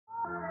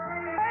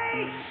I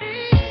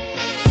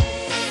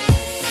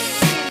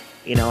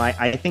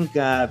think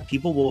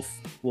people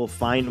will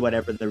find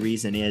whatever the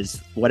reason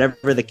is,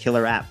 whatever the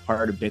killer app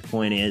part of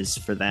Bitcoin is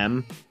for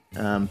them.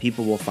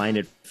 People will find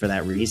it for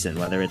that reason,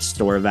 whether it's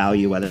store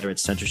value, whether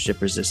it's censorship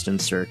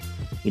resistance, or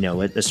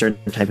a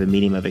certain type of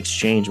medium of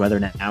exchange. Whether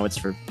now it's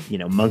for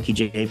monkey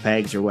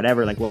JPEGs or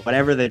whatever, like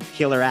whatever the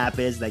killer app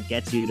is that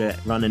gets you to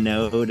run a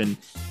node and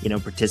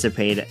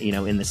participate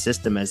in the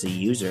system as a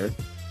user.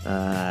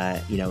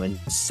 And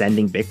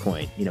sending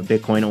Bitcoin.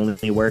 Bitcoin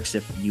only works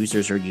if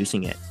users are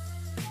using it.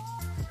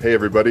 Hey,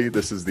 everybody.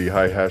 This is the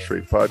High Hash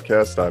Rate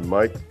Podcast. I'm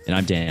Mike. And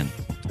I'm Dan.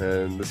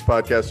 And this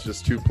podcast is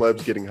just two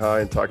plebs getting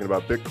high and talking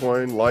about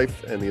Bitcoin,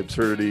 life, and the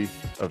absurdity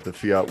of the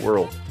fiat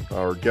world.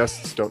 Our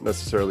guests don't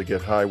necessarily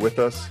get high with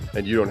us,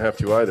 and you don't have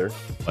to either.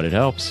 But it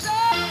helps.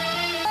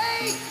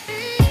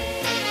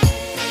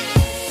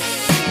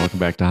 Welcome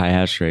back to High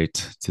Hash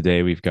Rate.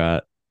 Today we've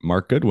got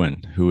Mark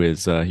Goodwin, who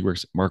is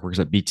Mark works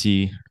at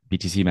BTC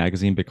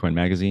Magazine, Bitcoin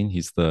Magazine.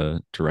 He's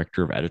the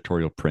director of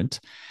editorial print.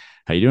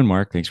 How you doing,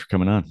 Mark? Thanks for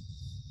coming on.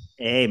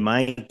 Hey,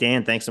 Mike,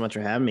 Dan, thanks so much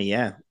for having me.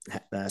 Yeah,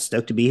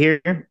 stoked to be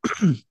here.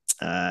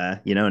 A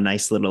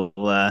nice little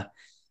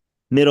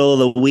middle of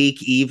the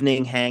week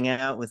evening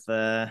hangout with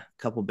a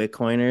couple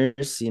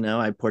Bitcoiners.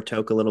 I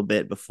partook a little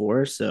bit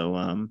before,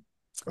 so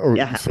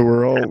so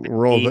we're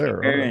all there,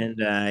 right.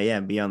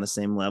 And be on the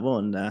same level,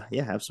 and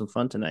have some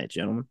fun tonight,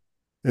 gentlemen.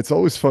 It's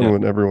always fun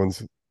when everyone's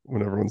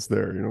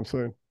there. You know what I'm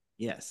saying?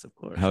 Yes, of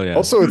course. Hell yeah.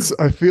 Also,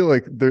 I feel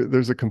like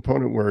there's a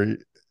component where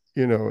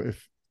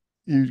if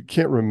you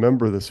can't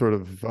remember the sort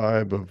of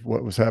vibe of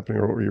what was happening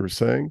or what you were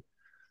saying.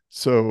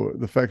 So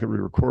the fact that we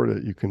record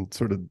it, you can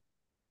sort of,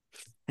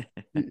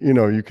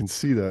 you can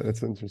see that.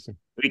 That's interesting.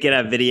 We could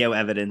have video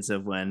evidence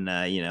of when,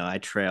 I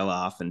trail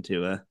off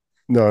into a.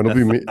 No, it'll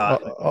be me.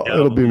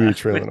 It'll be me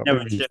trailing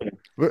off.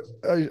 But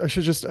I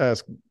should just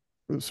ask,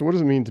 so what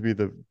does it mean to be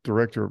the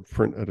director of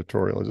print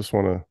editorial? I just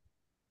want to.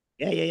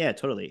 Yeah,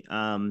 totally.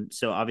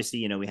 So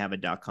obviously, we have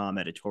a .com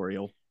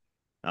editorial.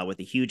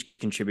 With a huge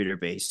contributor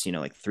base,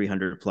 like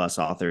 300 plus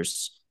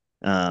authors.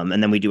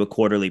 And then we do a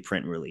quarterly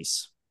print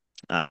release.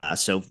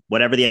 So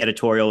whatever the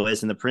editorial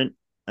is in the print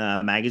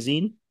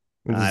magazine.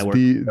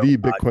 The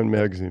Bitcoin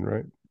magazine,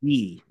 right?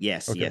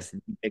 Yes,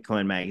 the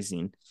Bitcoin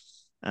magazine.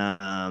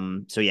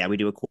 We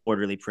do a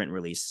quarterly print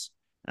release.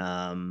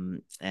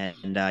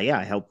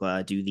 I help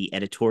do the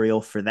editorial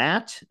for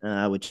that,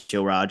 with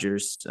Joe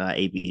Rogers,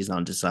 AB is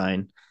on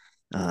design.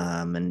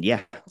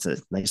 It's a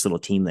nice little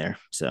team there.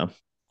 So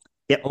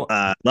yep.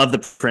 Love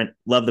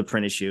the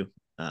print issue.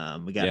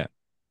 I'm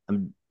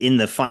in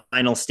the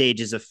final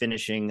stages of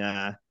finishing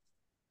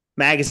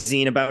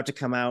magazine about to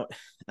come out.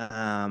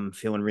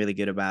 Feeling really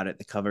good about it.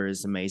 The cover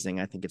is amazing.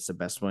 I think it's the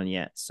best one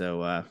yet.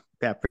 So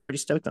pretty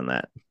stoked on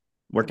that.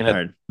 Working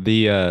hard.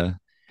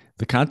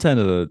 The content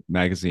of the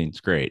magazine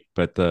is great,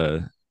 but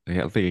I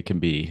think it can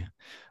be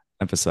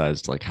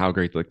emphasized like how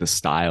great, like the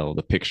style,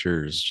 the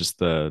pictures, just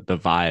the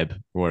vibe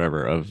or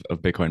whatever of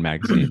Bitcoin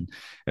magazine,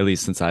 at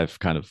least since I've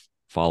kind of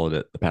followed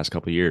it the past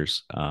couple of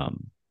years. I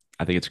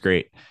think it's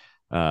great.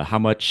 How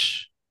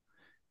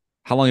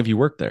long have you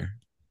worked there?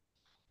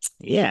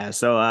 Yeah,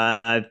 so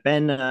I've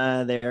been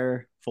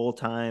there full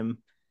time,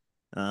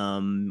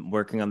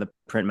 working on the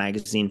print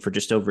magazine for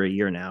just over a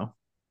year now,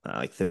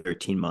 like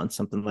 13 months,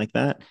 something like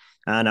that.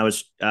 And I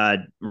was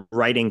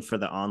writing for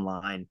the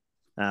online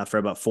for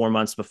about 4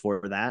 months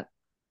before that.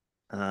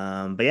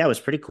 It was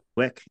pretty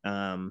quick.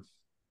 And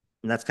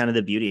that's kind of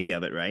the beauty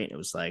of it, right? It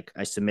was like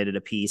I submitted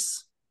a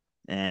piece.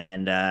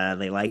 And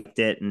they liked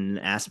it and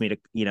asked me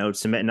to,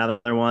 submit another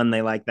one.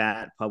 They liked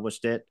that,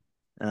 published it,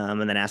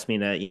 and then asked me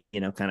to,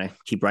 kind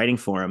of keep writing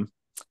for them.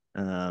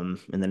 And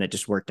then it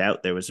just worked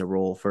out. There was a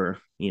role for,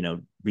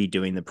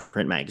 redoing the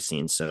print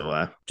magazine.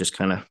 So just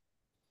kind of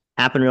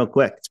happened real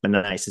quick. It's been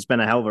nice. It's been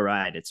a hell of a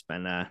ride. It's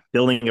been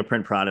building a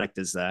print product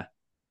is,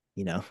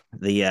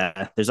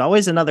 there's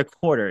always another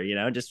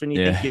quarter, just when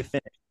you think you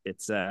finished,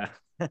 it's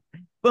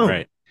boom,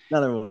 right.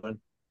 Another one.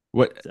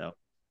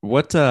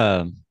 What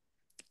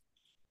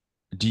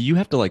do you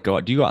have to go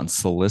out? Do you go out and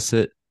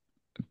solicit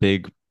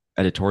big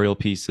editorial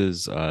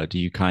pieces? Do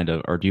you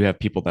or do you have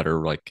people that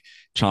are like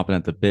chomping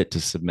at the bit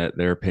to submit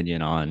their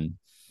opinion on,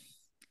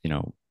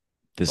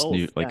 this both,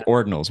 new, like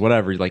ordinals,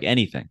 whatever, like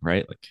anything,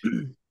 right? Like,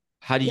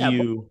 how do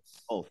you?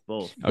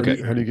 Both.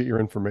 Okay. How do you get your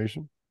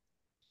information?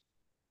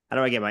 How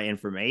do I get my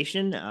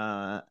information?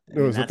 No,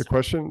 is that the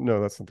question?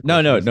 No, that's not the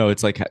question. No.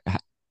 It's like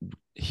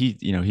he's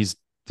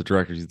the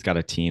director. He's got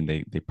a team.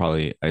 They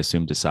probably, I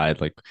assume,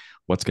 decide like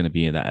what's going to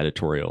be in that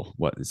editorial.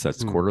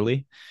 That's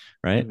quarterly,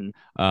 right?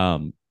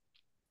 Mm-hmm.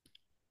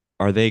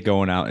 Are they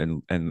going out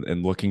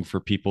and looking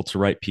for people to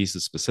write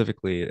pieces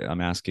specifically?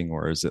 I'm asking,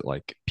 or is it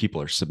like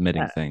people are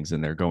submitting things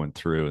and they're going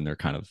through and they're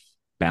kind of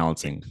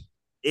balancing?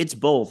 It's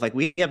both. Like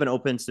we have an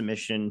open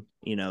submission.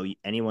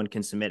 Anyone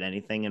can submit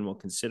anything and we'll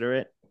consider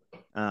it,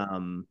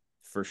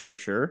 for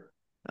sure.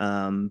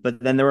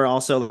 But then there are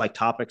also like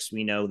topics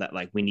we know that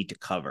like we need to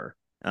cover.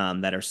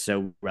 that are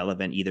so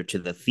relevant either to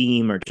the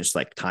theme or just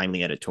like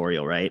timely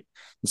editorial, right?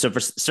 And so for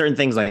certain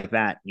things like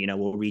that,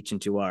 we'll reach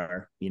into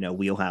our,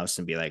 wheelhouse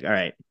and be like, all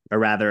right, or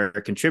rather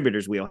a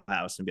contributor's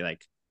wheelhouse and be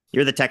like,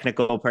 you're the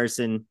technical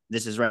person.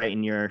 This is right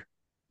in your,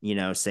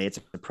 say it's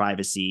a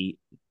privacy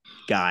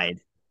guide.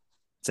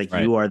 It's like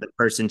Right. you are the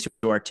person to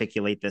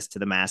articulate this to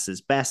the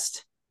masses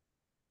best.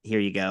 Here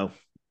you go.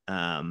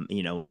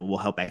 We'll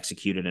help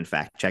execute it and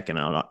fact check and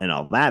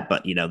all that.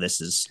 But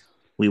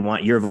we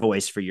want your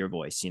voice for your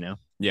voice.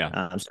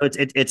 Yeah. So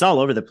it's all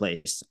over the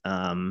place,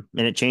 and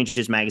it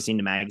changes magazine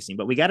to magazine.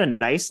 But we got a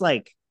nice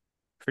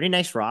pretty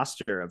nice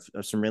roster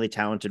of some really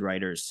talented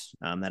writers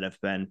that have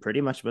been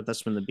pretty much with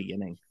us from the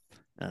beginning,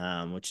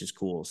 which is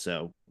cool.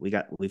 So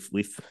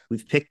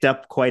we've picked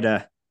up quite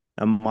a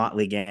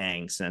motley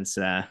gang since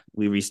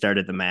we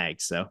restarted the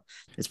mag. So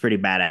it's pretty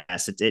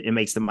badass. It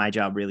makes my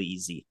job really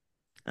easy.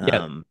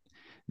 Yeah.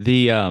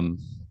 The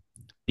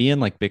being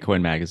like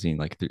Bitcoin magazine,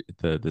 like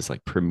this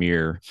like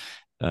premier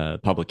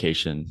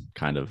publication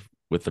kind of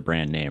with the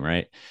brand name,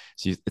 right?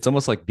 So it's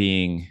almost like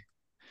being,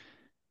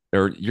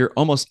 or you're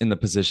almost in the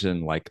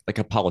position like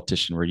a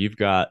politician where you're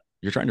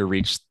trying to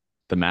reach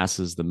the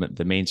masses,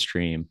 the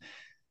mainstream,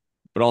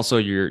 but also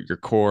your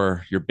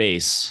core, your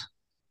base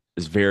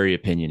is very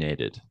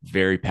opinionated,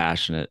 very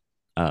passionate,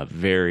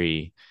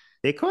 very,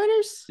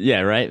 Bitcoiners.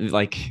 yeah, right.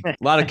 Like a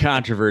lot of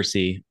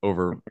controversy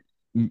over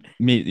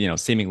me,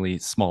 seemingly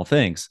small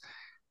things.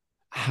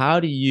 How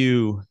do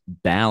you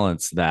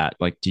balance that?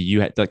 Like, do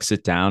you like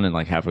sit down and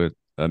like have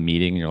a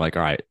meeting and you're like,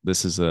 all right,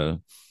 this is a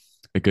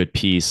good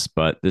piece,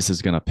 but this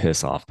is gonna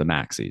piss off the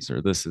maxis,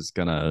 or this is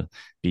gonna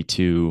be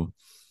too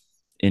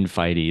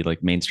infighty,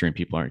 like mainstream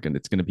people aren't gonna,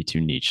 it's gonna be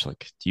too niche.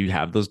 Like, do you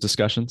have those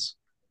discussions?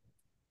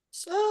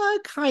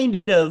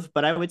 Kind of,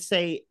 but I would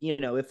say,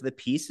 if the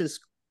piece is,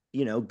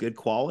 good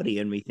quality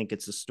and we think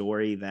it's a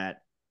story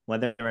that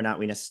whether or not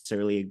we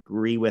necessarily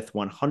agree with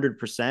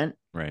 100%,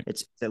 Right.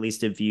 it's at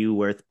least a view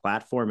worth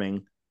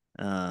platforming.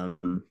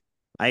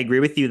 I agree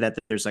with you that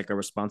there's like a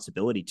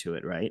responsibility to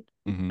it, right?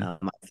 Mm-hmm. I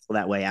feel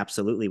that way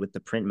absolutely with the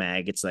print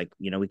mag. It's like,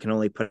 we can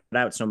only put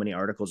out so many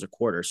articles a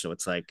quarter. So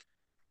it's like,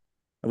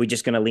 are we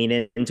just going to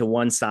lean into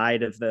one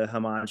side of the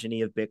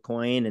homogeny of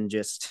Bitcoin and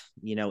just,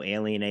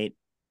 alienate,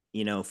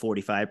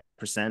 45%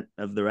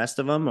 of the rest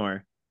of them?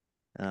 Or,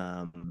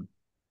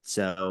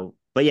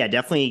 but yeah,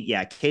 definitely,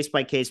 yeah, case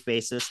by case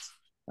basis.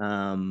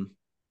 I'd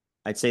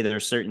say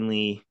there's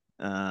certainly,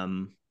 we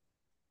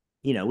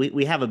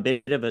have a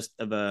bit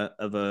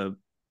of a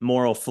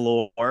moral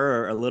floor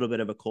or a little bit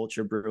of a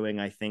culture brewing,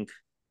 I think,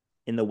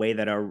 in the way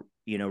that our,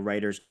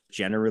 writers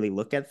generally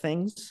look at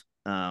things.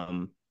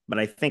 But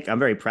I think I'm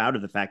very proud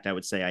of the fact, I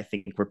would say, I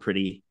think we're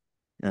pretty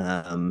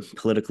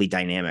politically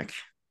dynamic.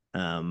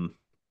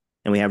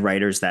 And we have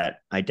writers that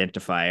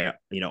identify,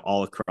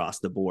 all across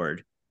the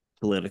board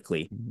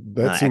politically,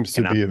 That seems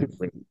to be a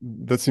economically.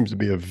 that seems to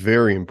be a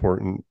very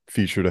important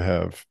feature to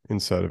have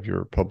inside of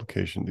your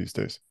publication these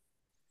days.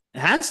 It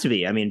has to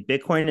be. I mean,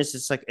 Bitcoin is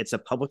just like it's a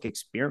public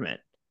experiment.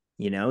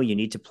 You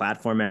need to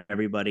platform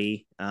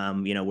everybody.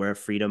 We're a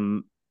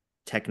freedom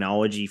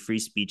technology, free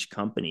speech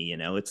company.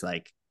 It's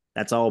like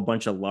that's all a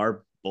bunch of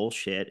LARP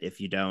bullshit if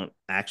you don't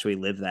actually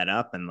live that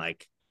up and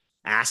like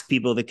ask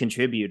people to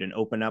contribute and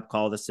open up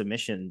call to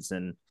submissions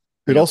and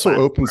platform.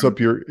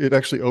 It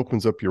actually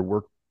opens up your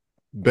work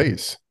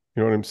base.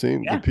 You know what I'm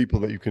saying? The Yeah, people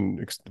that you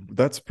can,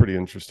 that's pretty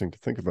interesting to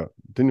think about.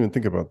 Didn't even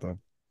think about that.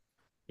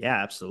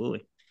 yeah,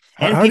 absolutely.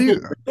 And How do people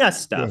you, bring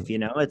us go stuff.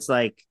 ahead. It's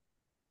like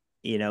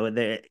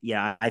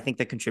I think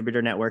the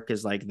contributor network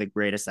is like the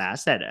greatest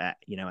asset at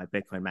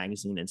Bitcoin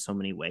Magazine in so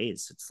many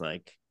ways. It's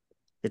like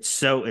it's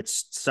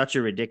such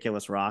a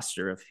ridiculous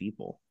roster of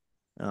people,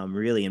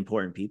 really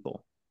important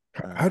people.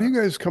 How do Uh, you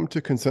guys come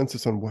to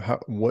consensus on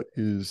what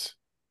is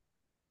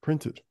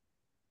printed?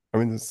 I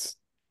mean, this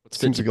What's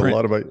fit seems to like print? a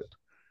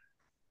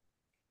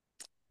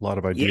lot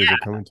of yeah. ideas are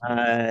coming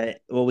to.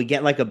 Well, we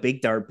get like a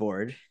big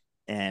dartboard,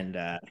 and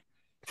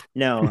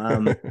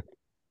no,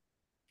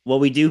 well,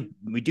 we do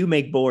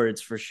make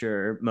boards for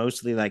sure,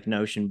 mostly like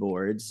Notion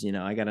boards.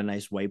 I got a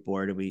nice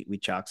whiteboard and we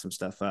chalk some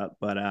stuff up,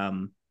 but Yeah.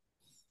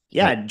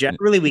 yeah,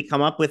 generally we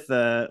come up with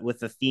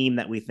a theme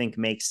that we think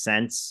makes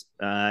sense,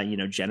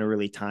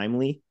 generally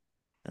timely,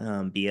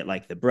 be it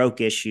like the broke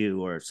issue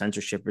or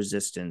censorship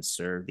resistance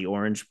or the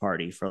Orange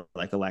Party for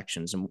like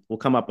elections, and we'll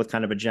come up with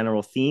kind of a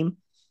general theme,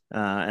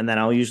 and then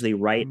I'll usually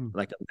write Hmm.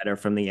 like a letter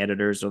from the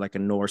editors or like a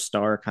North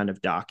Star kind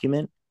of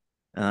document,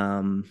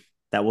 um,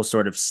 that will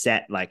sort of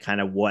set like kind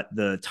of what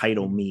the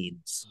title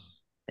means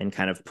and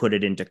kind of put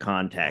it into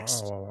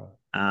context. Wow.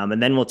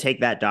 And then we'll take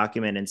that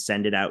document and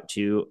send it out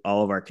to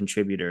all of our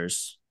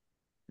contributors,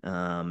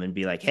 and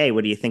be like, hey,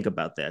 what do you think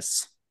about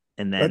this?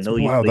 And then That's they'll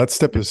wow. usually That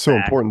step is so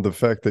back. important. The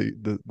fact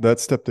that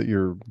step that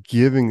you're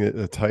giving it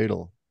a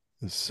title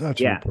is such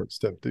an Yeah. important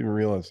step. Didn't even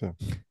realize that.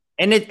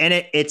 And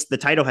it's the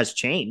title has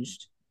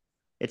changed.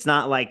 It's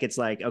not like it's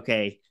like,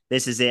 okay,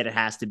 this is it. It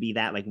has to be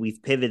that. Like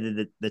we've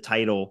pivoted the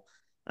title,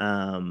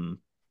 um,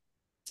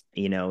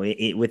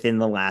 within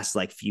the last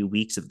like few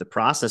weeks of the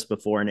process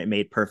before, and it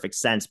made perfect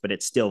sense, but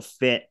it still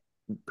fit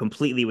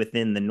completely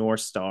within the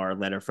North Star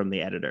letter from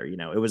the editor. You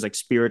know, it was like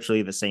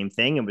spiritually the same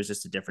thing. It was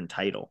just a different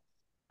title.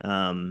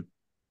 Um,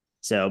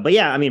 so, but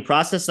yeah, I mean,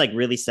 process like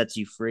really sets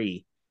you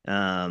free.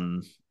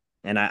 Um,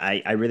 and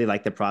I really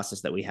like the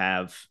process that we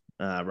have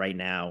right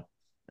now.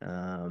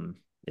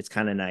 It's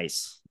kind of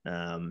nice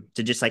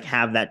to just like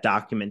have that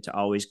document to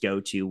always go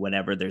to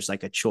whenever there's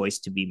like a choice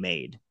to be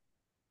made.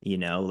 You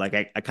know, like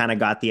I kind of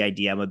got the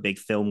idea. I'm a big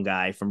film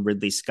guy from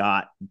Ridley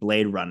Scott,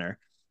 Blade Runner.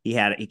 He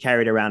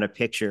carried around a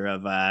picture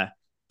of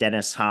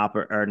Dennis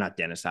Hopper, or not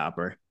Dennis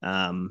Hopper,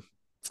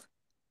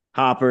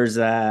 Hopper's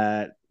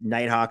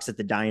Nighthawks at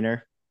the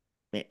diner.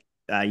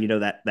 You know,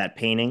 that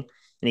painting,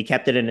 and he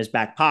kept it in his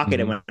back pocket.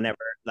 Mm-hmm. And whenever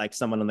like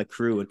someone on the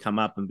crew would come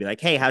up and be like,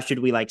 "Hey, how should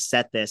we like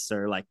set this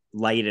or like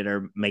light it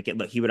or make it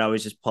look?" He would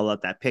always just pull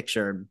out that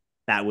picture, and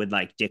that would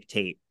like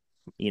dictate,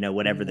 you know,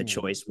 whatever the Ooh.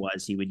 choice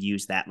was. He would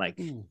use that like,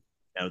 Ooh. you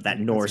know, that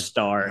North Yeah,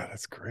 Star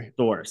that's great.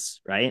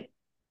 source, right?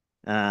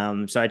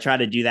 So I try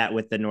to do that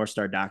with the North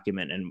Star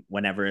document, and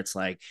whenever it's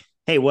like,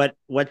 hey, what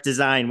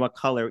design, what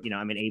color, you know,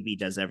 I mean, AB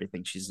does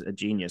everything. She's a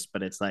genius,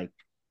 but it's like,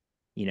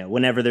 you know,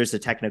 whenever there's a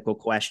technical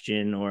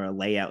question or a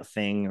layout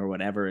thing or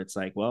whatever, it's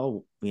like,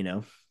 well, you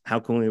know, how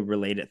can we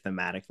relate it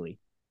thematically?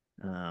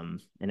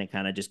 And it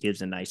kind of just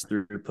gives a nice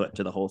throughput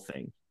to the whole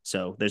thing.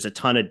 So there's a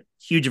ton of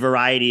huge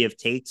variety of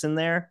takes in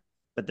there,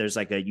 but there's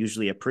like a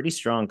usually a pretty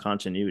strong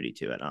continuity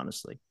to it,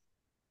 honestly.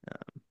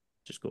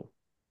 Just cool.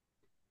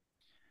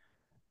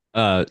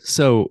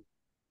 So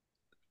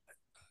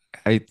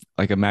I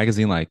like a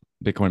magazine like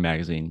Bitcoin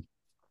Magazine.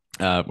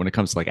 When it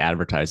comes to like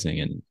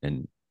advertising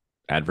and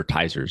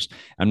advertisers,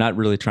 I'm not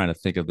really trying to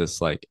think of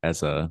this like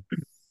as a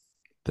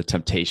the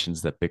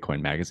temptations that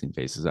Bitcoin Magazine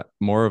faces.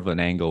 More of an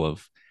angle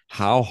of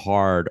how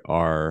hard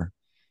are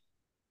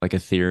like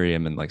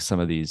Ethereum and like some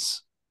of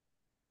these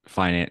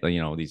finance, you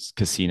know, these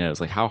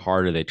casinos, like how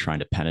hard are they trying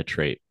to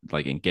penetrate,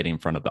 like and get in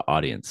front of the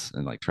audience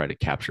and like try to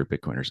capture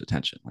Bitcoiners'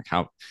 attention? Like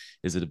how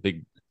is it a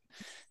big?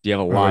 Do you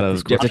have a I lot like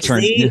this of? Do you have to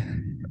question.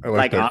 turn? Honestly, I like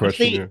like that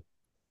question. Yeah.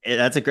 honestly,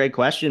 that's a great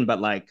question,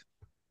 but like,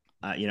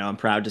 you know, I'm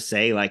proud to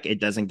say like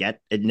it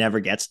never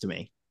gets to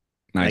me.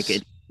 Like Nice.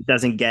 it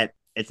doesn't get,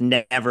 it's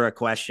never a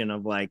question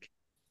of like,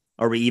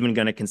 are we even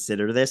going to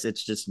consider this?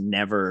 It's just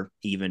never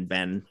even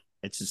been.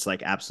 It's just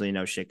like absolutely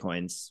no shit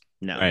coins.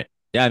 No. Right.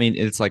 Yeah. I mean,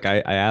 it's like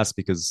I asked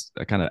because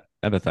I kind of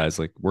empathize,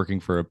 like working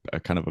for a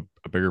kind of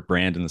a bigger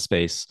brand in the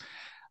space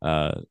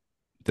uh,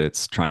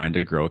 that's trying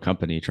to grow a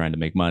company, trying to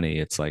make money.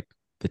 It's like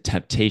the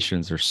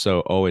temptations are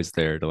so always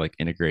there to like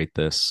integrate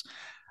this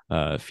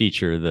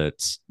feature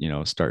that's, you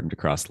know, starting to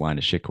cross the line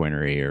of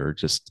shitcoinery or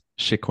just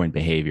shitcoin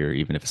behavior,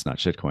 even if it's not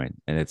shitcoin.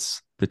 And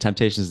it's the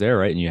temptation's there,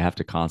 right? And you have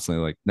to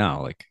constantly like,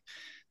 no, like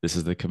this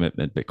is the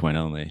commitment, Bitcoin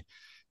only.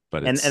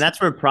 But And it's that's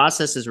where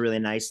process is really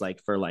nice.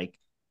 Like for like,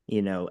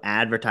 you know,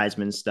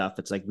 advertisement stuff,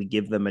 it's like we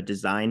give them a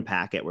design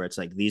packet where it's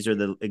like, these are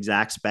the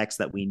exact specs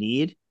that we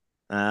need.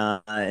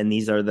 And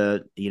these are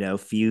the, you know,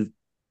 few,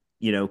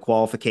 you know,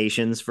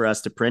 qualifications for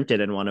us to print it.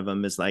 And one of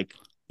them is like,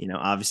 you know,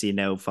 obviously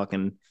no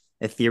fucking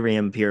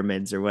Ethereum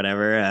pyramids or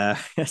whatever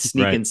right.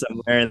 sneaking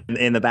somewhere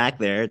in the back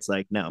there. It's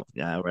like, no,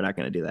 we're not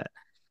going to do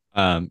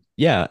that.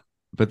 Yeah,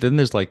 but then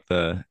there's like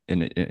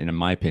in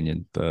my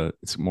opinion, the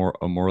it's more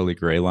a morally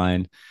gray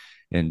line,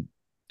 and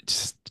it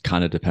just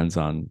kind of depends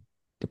on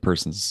the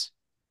person's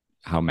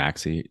how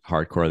maxi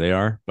hardcore they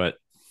are. But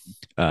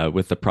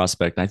with the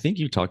prospect, I think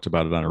you talked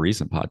about it on a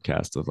recent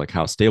podcast of like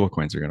how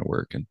stablecoins are going to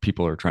work, and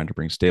people are trying to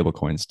bring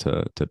stablecoins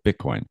to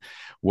Bitcoin.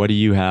 What do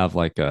you have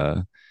like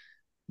a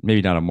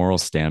maybe not a moral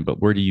stand,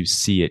 but where do you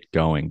see it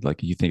going? Like,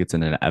 do you think it's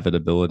an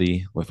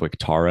inevitability with like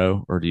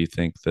Taro, or do you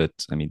think that,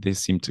 I mean, they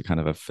seem to kind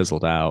of have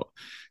fizzled out.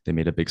 They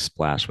made a big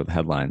splash with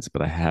headlines,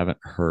 but I haven't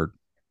heard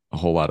a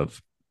whole lot of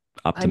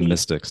I mean,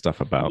 optimistic stuff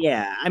about.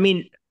 yeah, I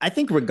mean, I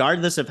think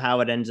regardless of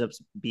how it ends up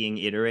being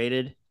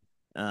iterated,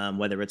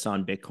 whether it's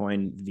on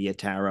Bitcoin via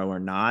Taro or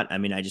not, I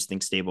mean, I just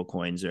think stable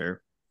coins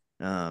are,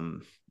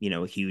 you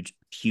know, a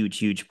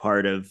huge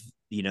part of,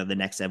 you know, the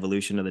next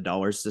evolution of the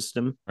dollar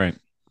system. Right.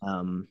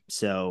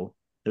 So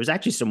there was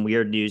actually some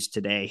weird news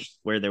today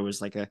where there was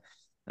like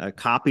a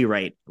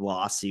copyright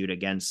lawsuit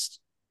against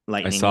I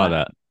Lightning saw Lab.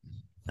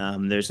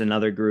 that. There's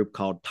another group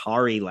called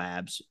Tari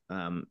Labs,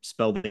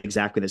 spelled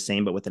exactly the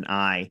same but with an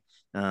I,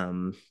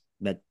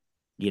 that,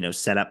 you know,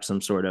 set up some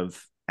sort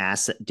of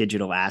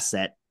digital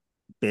asset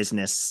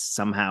business,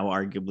 somehow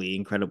arguably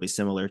incredibly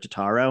similar to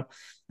Taro.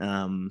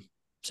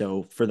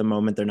 So for the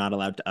moment, they're not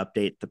allowed to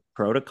update the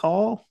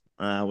protocol,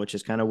 which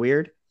is kind of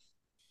weird.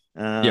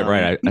 Yeah, Um,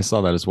 right. I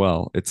saw that as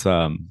well. It's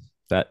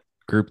that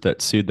group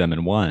that sued them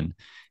and won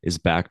is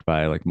backed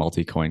by like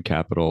multi-coin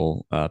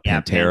capital, yeah,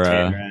 Pantera.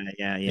 Pantera,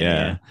 yeah,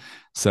 Yeah.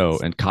 So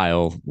and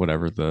Kyle,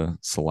 whatever the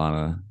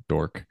Solana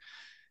dork is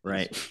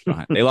right.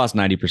 behind. They lost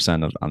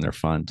 90% on their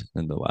fund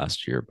in the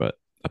last year, but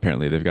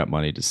apparently they've got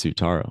money to sue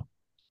Taro.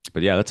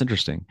 But yeah, that's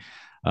interesting.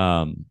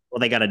 Well,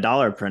 they got a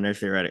dollar printer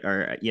theoretically,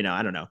 or you know,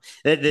 I don't know.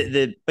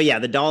 But yeah,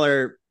 the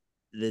dollar,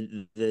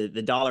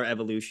 the dollar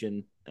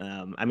evolution.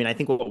 I mean, I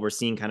think what we're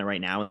seeing kind of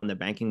right now in the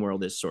banking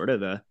world is sort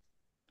of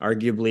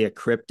arguably a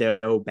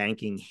crypto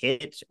banking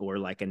hit or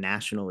like a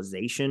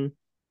nationalization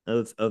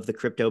of the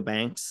crypto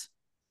banks.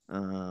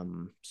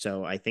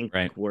 So I think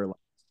Right. we're, What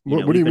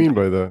do we've you been mean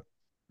talking by that?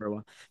 for a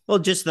while. Well,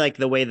 just like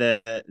the way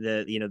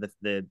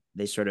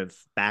they sort of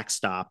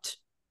backstopped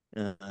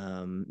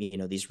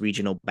these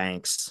regional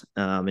banks,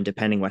 and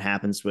depending what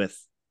happens with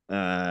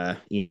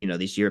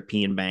these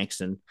European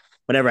banks and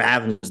whatever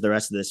happens the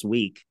rest of this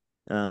week,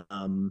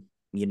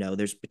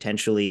 there's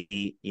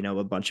potentially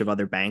a bunch of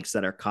other banks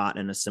that are caught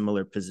in a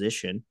similar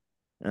position,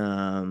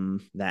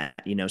 that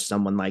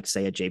someone like,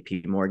 say, a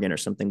JP Morgan or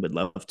something would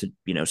love to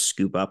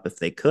scoop up if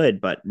they could,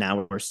 but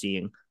now we're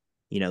seeing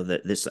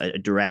this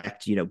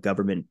direct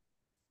government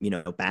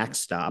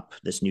backstop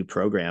this new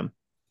program.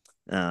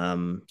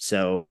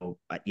 So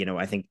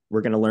I think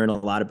we're going to learn a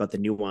lot about the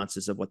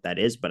nuances of what that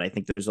is, but I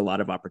think there's a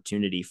lot of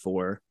opportunity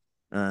for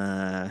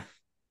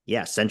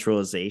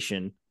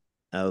centralization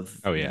of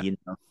Oh yeah.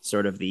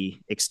 sort of the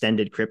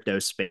extended crypto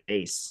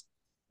space,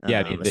 Yeah.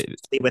 I mean,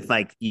 especially with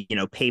like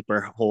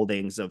paper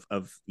holdings of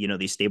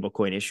these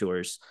stablecoin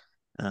issuers.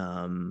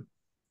 um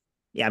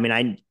yeah, I mean,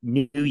 I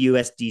knew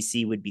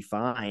USDC would be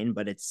fine,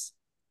 but it's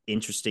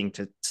interesting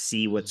to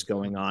see what's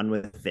going on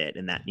with it,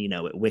 and that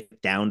it wicked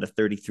down to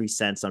 33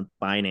 cents on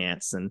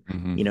Binance, and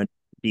mhm.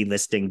 be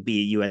listing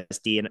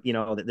BUSD,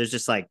 and there's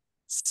just like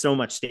so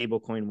much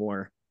stablecoin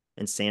war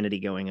insanity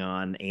going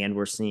on, and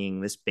we're seeing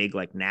this big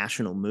like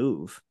national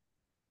move,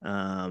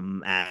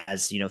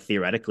 as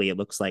theoretically it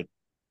looks like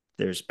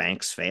there's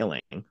banks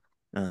failing,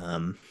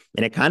 and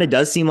it kind of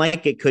does seem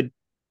like it could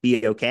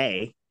be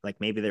okay, like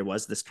maybe there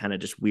was this kind of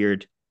just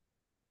weird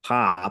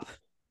pop.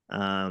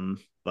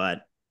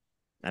 But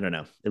I don't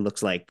know. It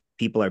looks like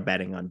people are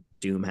betting on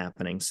doom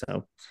happening,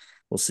 so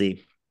we'll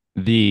see.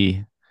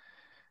 The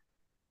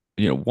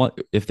what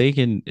if they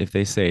can, if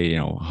they say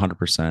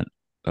 100%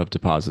 of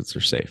deposits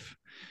are safe,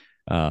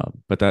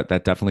 but that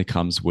definitely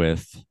comes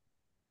with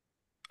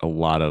a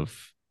lot of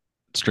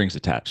strings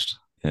attached,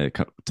 to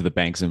the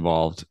banks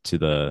involved, to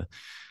the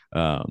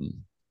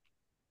um,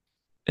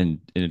 and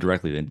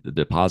indirectly the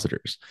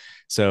depositors.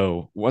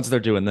 So once they're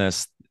doing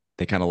this,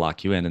 they kind of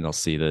lock you in, and they'll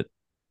see that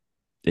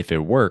if it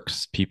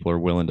works, people are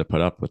willing to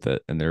put up with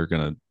it, and they're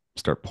going to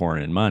start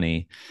pouring in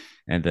money,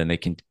 and then they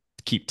can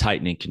keep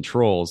tightening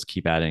controls,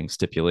 keep adding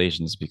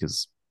stipulations,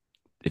 because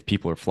if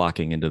people are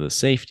flocking into the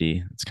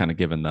safety, it's kind of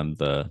given them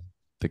the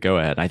go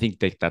ahead. I think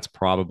that's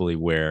probably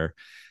where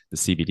the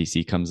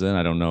CBDC comes in.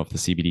 I don't know if the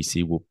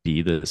CBDC will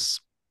be this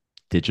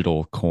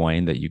digital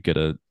coin that you get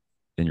in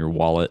your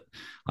wallet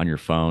on your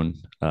phone,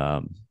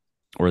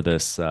 or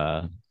this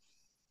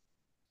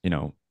you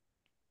know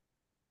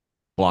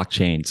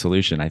blockchain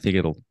solution. I think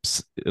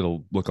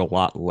it'll look a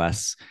lot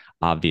less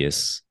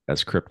obvious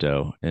as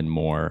crypto, and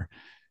more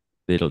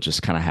it'll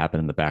just kind of happen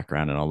in the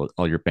background, and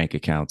all your bank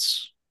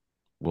accounts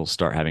will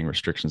start having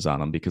restrictions on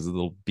them, because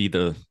it'll be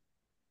the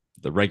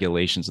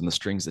regulations and the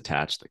strings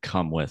attached that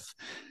come with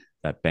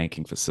that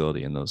banking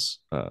facility and those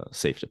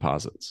safe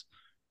deposits.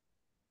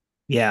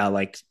 Yeah,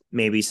 like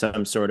maybe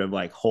some sort of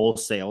like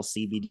wholesale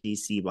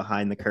CBDC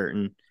behind the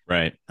curtain,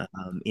 Right.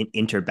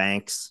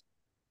 interbanks,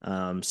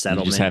 You just have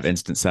settlement,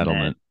 instant and then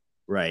settlement.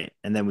 right,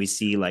 and then we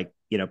see like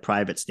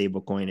private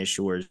stablecoin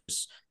issuers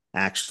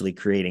actually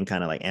creating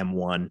kind of like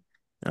M1,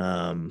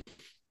 um,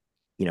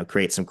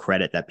 create some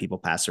credit that people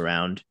pass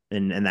around,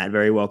 and that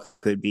very well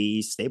could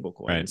be stable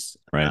Right. coins,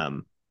 Right.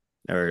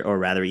 or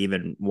rather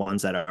even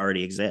ones that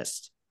already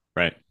exist.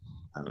 Right.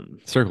 Um,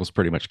 Circle's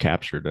pretty much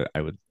captured,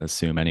 I would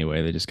assume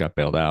anyway. They just got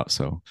bailed out.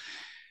 So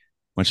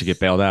once you get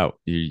bailed out,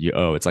 you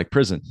owe. It's like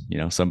prison.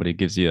 Somebody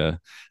gives you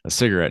a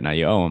cigarette, now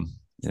you owe them.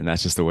 And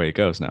that's just the way it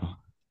goes now.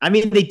 I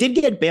mean, they did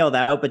get bailed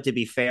out, but to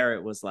be fair,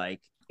 it was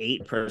like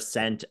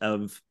 8%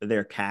 of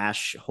their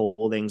cash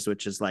holdings,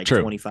 which is like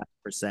True.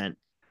 25%.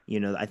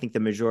 I think the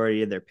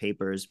majority of their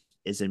papers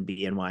is in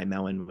BNY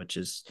Mellon, which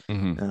is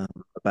Mm-hmm.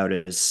 about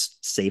as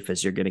safe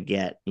as you're going to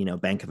get.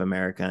 Bank of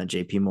America and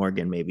JP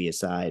Morgan maybe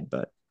aside,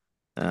 but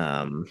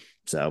um,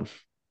 so,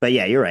 but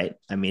yeah, you're right.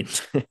 I mean,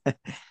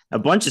 a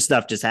bunch of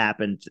stuff just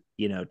happened,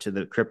 to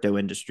the crypto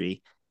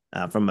industry,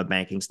 from a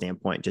banking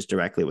standpoint, just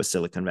directly with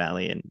Silicon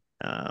Valley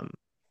and,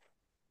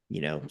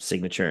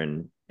 Signature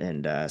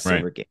and Right.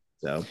 Silvergate.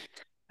 So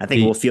I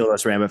think we'll The feel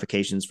those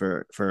ramifications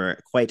for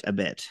quite a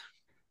bit.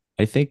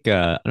 I think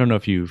I don't know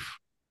if you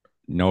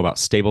know about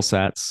stable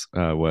sats,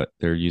 what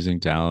they're using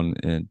down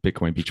in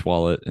Bitcoin Beach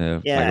Wallet, Yeah,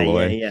 yeah,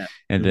 Megaloy. yeah.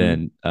 And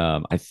Mm-hmm.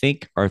 then I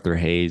think Arthur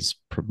Hayes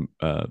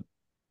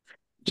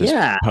just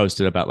Yeah,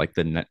 posted about like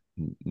the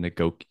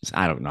nego.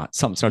 I don't know.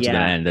 Something starts with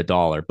an yeah, N, the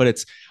dollar, but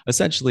it's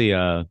essentially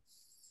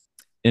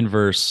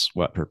inverse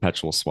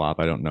perpetual swap.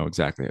 I don't know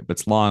exactly, but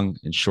it's long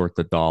and short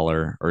the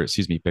dollar, or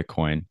excuse me,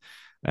 Bitcoin,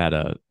 at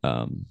a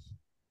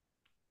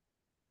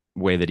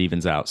way that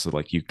evens out. So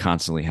like you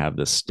constantly have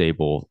this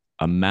stable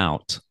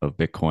amount of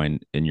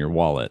Bitcoin in your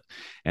wallet.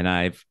 And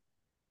I've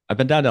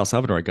been down to El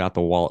Salvador. I got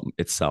the wallet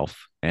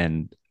itself,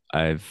 and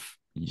I've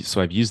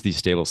used these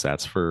stable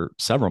sats for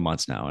several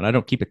months now, and I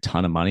don't keep a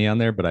ton of money on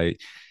there, but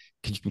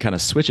you can kind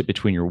of switch it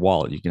between your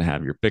wallet. You can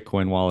have your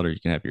Bitcoin wallet or you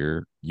can have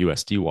your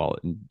USD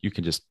wallet, and you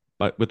can just,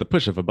 but with the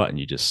push of a button,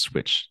 you just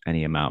switch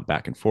any amount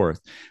back and forth.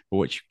 But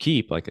what you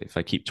keep, like if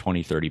I keep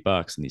 20,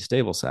 $30 in these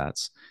stable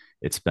sats,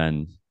 it's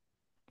been,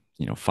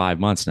 5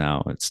 months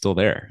now. It's still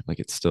there. Like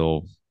it's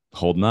still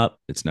holding up.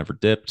 It's never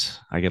dipped.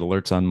 I get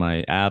alerts on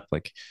my app.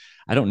 Like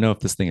I don't know if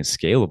this thing is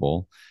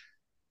scalable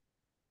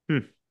Hmm.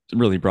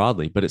 really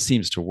broadly, but it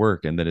seems to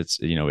work. And that it's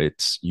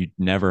you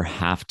never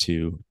have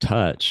to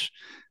touch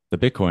the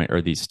Bitcoin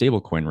or these stable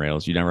coin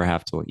rails. You never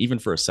have to, even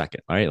for a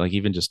second, right? Like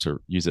even just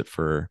to use it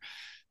for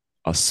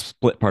a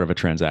split part of a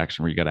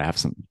transaction where you got to have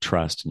some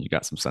trust and you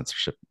got some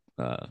censorship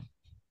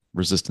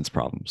resistance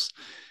problems.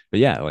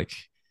 But yeah, like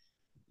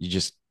you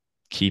just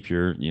keep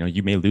you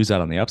may lose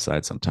out on the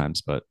upside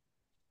sometimes, but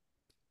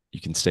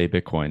you can stay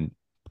Bitcoin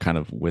kind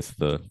of with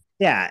the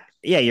Yeah,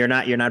 you're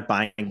not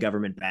buying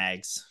government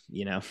bags,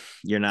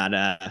 you're not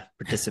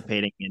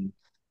participating in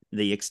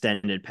the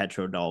extended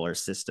petrodollar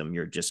system.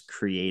 You're just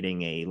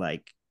creating a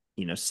like,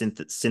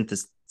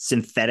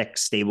 synthetic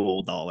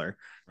stable dollar.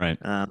 right,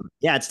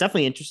 Yeah, it's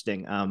definitely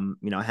interesting.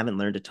 I haven't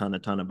learned a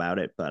ton about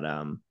it, but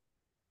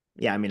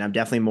yeah, I mean, I'm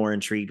definitely more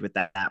intrigued with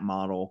that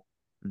model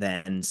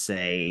than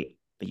say,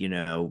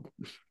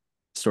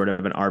 sort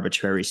of an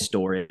arbitrary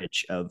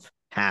storage of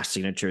hash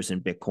signatures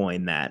in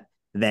Bitcoin that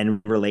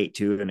then relate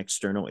to an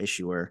external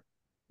issuer,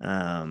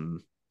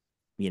 um,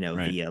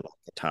 right, via like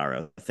a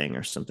Taro thing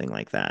or something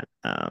like that.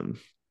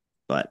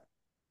 But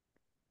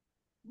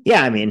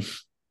yeah, I mean,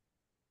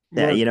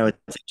 yeah, Well,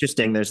 it's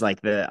interesting. There's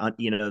like the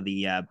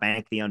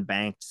bank the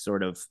unbanked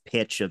sort of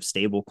pitch of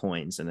stable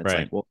coins, and it's like,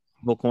 right. well,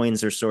 stable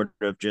coins are sort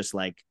of just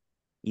like,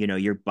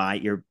 you're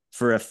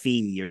for a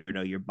fee,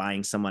 you're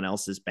buying someone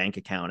else's bank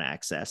account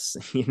access,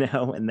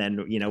 and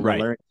then we'll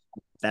Right. learn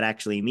what that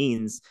actually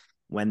means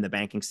when the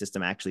banking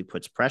system actually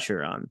puts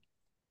pressure on,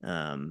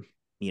 um,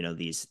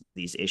 these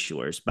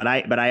issuers. But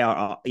I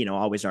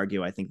always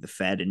argue I think the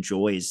Fed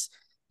enjoys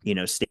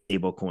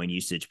stable coin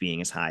usage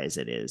being as high as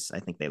it is. I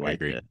think they I like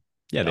agree. the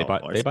Yeah, they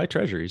dollars. buy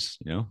treasuries,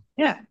 Yeah.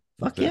 like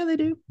Fuck that. yeah, they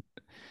do.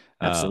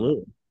 Um,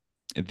 Absolutely.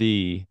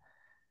 the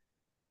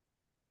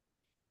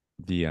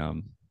the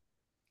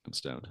I'm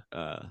stoned.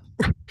 I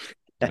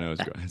know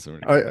it's going so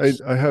many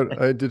questions.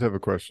 I did have a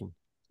question.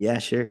 Yeah,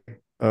 sure.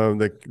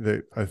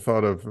 That I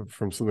thought of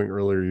from something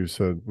earlier you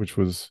said, which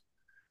was,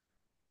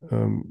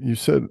 you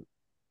said,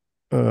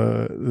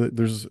 that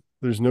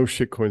there's no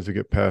shit coins that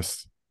get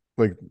past,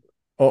 like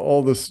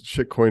all this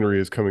shit coinery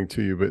is coming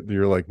to you, but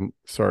you're like,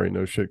 sorry,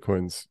 no shit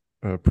coins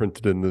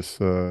printed in this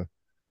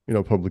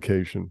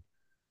publication.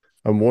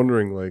 I'm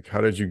wondering, like,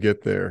 how did you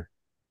get there,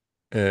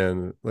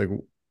 and like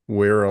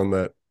where on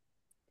that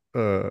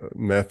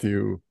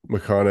Matthew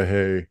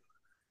McConaughey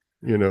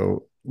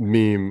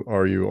meme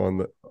are you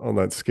on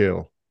that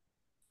scale?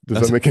 Does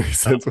that That's make any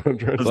sense what I'm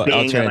trying to Of well, say? I'll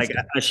being try and like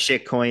a how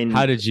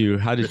shitcoin did you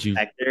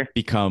respecter.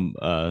 become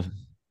a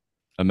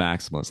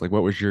maximalist? Like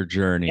what was your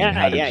journey? Yeah,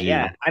 How did yeah,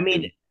 yeah. you I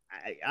mean,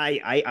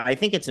 I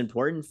think it's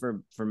important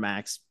for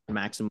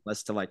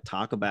maximalists to like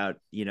talk about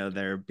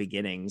their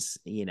beginnings,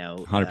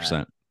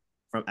 100%.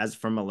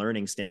 from a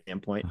learning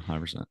standpoint.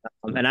 100%.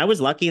 And I was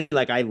lucky,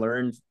 like I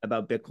learned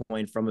about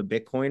Bitcoin from a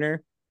Bitcoiner,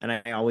 and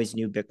I always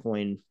knew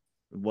Bitcoin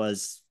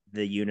was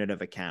the unit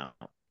of account.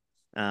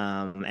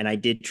 And I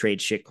did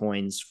trade shit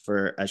coins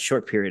for a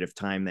short period of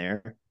time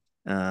there.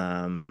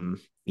 When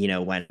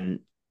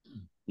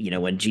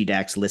when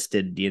GDAX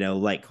listed,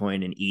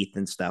 Litecoin and ETH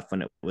and stuff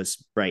when it was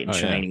bright and Oh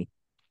yeah. shiny.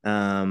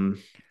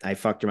 I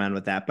fucked around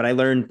with that, but I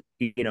learned,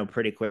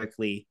 pretty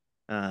quickly.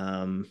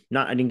 Not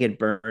I didn't get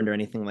burned or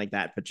anything like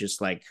that, but just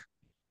like,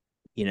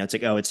 it's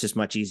like, oh, it's just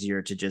much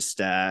easier to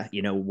just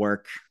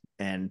work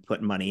and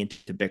put money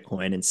into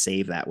Bitcoin and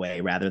save that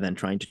way rather than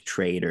trying to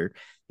trade or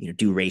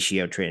do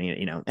ratio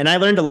trading. And I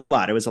learned a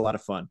lot. It was a lot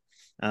of fun.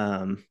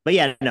 But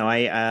yeah, no,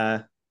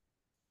 I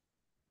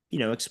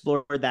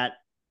explored that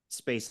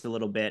space a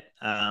little bit.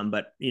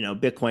 But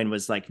Bitcoin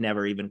was like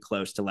never even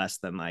close to less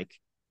than like,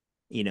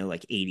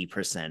 like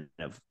 80%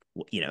 of,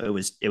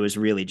 it was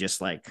really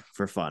just like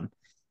for fun.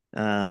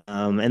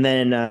 And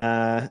then,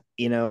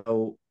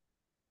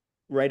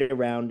 right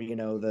around, the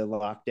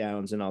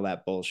lockdowns and all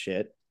that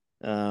bullshit.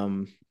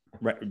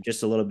 Right,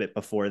 just a little bit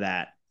before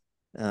that,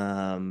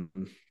 um,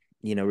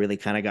 really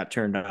kind of got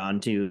turned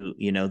on to,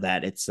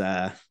 that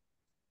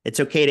it's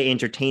okay to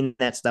entertain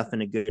that stuff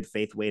in a good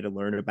faith way to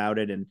learn about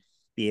it and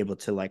be able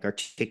to like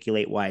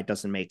articulate why it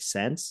doesn't make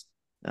sense.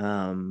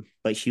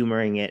 But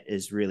humoring it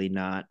is really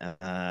not,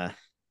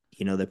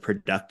 the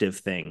productive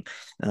thing.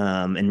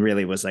 And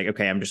really was like,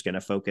 okay, I'm just going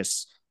to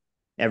focus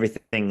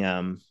everything,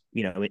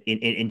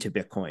 into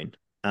Bitcoin.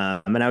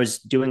 And I was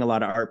doing a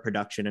lot of art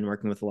production and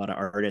working with a lot of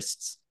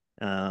artists.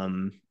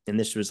 And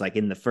this was like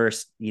in the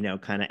first,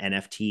 kind of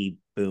NFT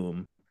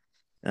boom,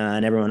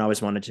 and everyone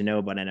always wanted to know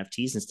about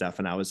NFTs and stuff.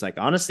 And I was like,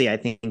 honestly, I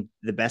think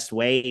the best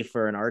way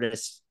for an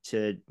artist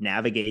to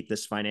navigate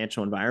this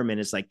financial environment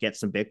is like get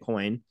some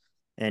Bitcoin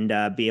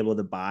and be able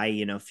to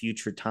buy,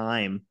 future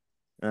time,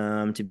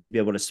 to be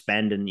able to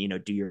spend and,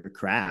 do your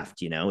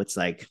craft. It's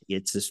like,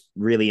 it's this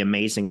really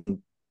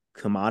amazing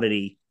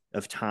commodity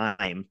of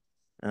time.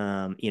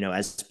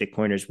 As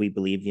Bitcoiners, we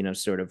believe,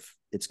 sort of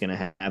it's going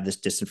to have this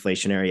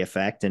disinflationary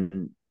effect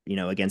and,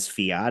 against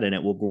fiat, and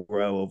it will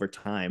grow over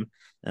time,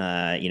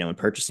 in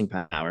purchasing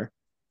power.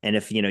 And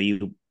if,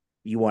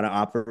 you want to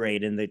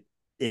operate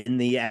in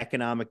the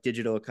economic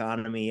digital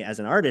economy as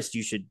an artist,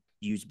 you should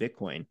use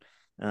Bitcoin.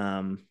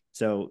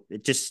 So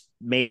it just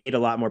made a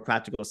lot more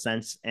practical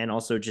sense. And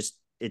also just,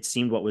 it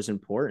seemed what was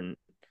important.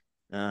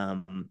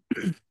 Um,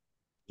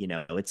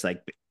 it's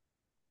like,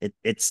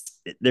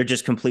 they're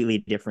just completely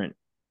different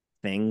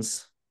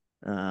things.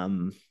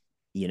 Um,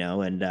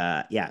 and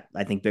yeah,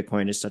 I think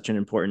Bitcoin is such an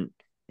important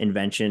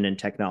invention and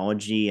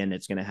technology, and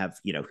it's going to have,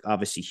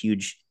 obviously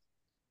huge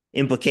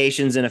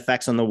implications and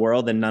effects on the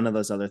world, and none of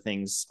those other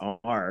things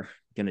are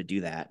going to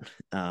do that.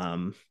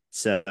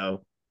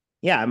 So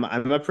yeah,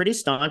 I'm a pretty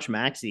staunch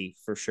maxi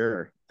for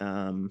sure.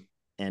 And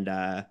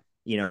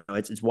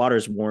it's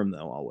water's warm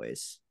though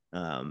always.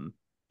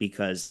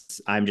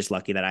 Because I'm just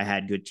lucky that I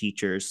had good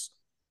teachers,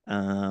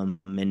 and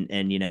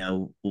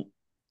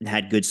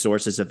had good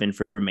sources of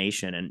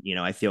information, and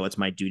I feel it's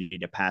my duty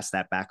to pass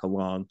that back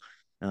along,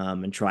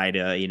 and try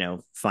to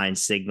find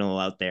signal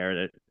out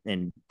there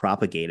and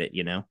propagate it.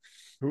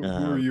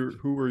 um,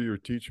 Who were your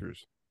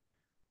teachers?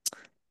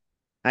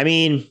 I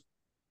mean,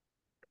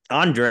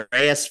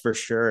 Andreas for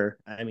sure.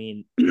 I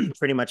mean,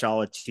 pretty much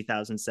all of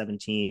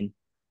 2017.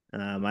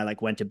 I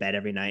like went to bed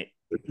every night,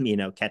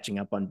 catching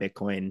up on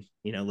Bitcoin,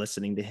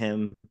 listening to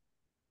him.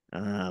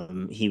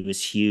 He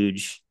was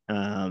huge.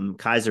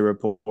 Kaiser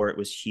Report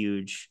was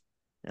huge.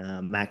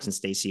 Max and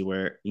Stacy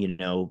were,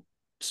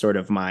 sort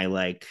of my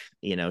like,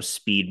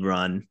 speed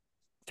run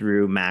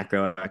through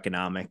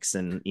macroeconomics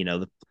and,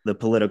 the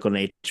political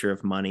nature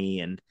of money.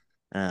 And,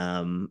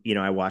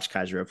 I watch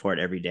Kaiser Report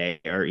every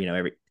day, or,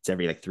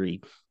 every like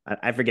three,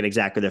 I forget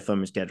exactly their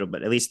filming schedule,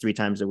 but at least 3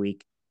 times a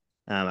week.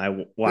 I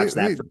They watch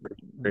that they for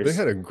they years.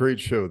 had a great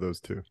show. Those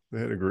two. They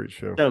had a great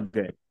show. So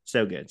good,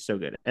 so good, so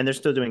good. And they're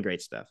still doing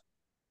great stuff.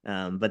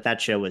 But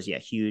that show was, yeah,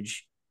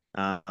 huge.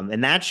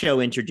 And that show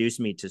introduced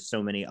me to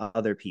so many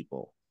other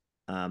people.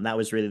 That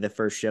was really the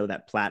first show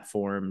that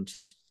platformed,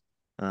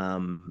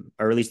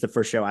 or at least the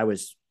first show I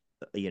was,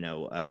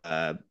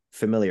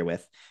 familiar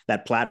with,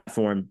 that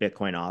platformed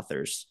Bitcoin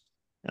authors.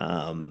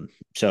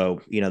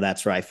 So,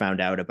 that's where I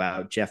found out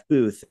about Jeff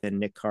Booth and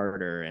Nick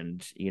Carter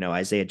and,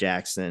 Isaiah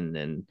Jackson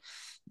and,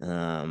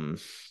 I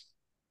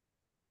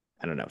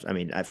don't know. I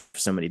mean, I've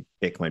so many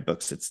Bitcoin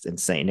books, it's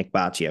insane. Nick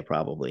Bhatia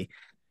probably.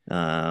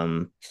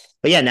 But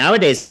yeah,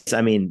 nowadays,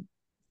 I mean,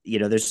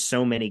 there's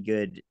so many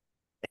good.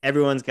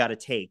 Everyone's got a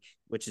take,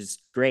 which is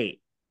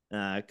great.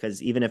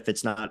 Because even if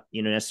it's not,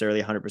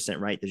 necessarily 100%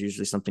 right, there's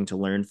usually something to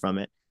learn from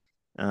it.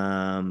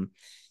 Um,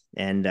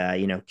 and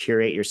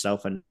curate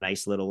yourself a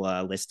nice little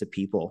list of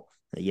people.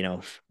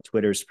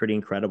 Twitter's pretty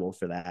incredible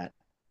for that.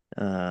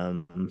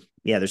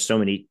 Yeah, there's so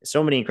many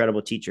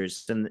incredible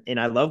teachers, and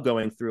I love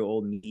going through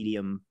old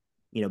Medium,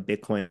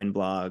 Bitcoin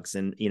blogs,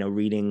 and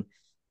reading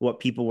what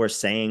people were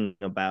saying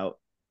about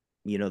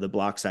the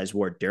block size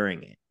war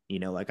during it.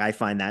 Like I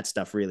find that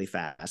stuff really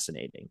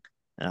fascinating.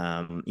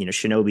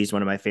 Shinobi is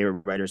one of my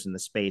favorite writers in the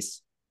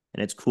space,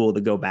 and it's cool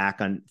to go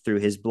back on through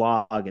his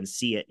blog and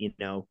see it,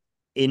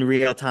 in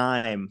real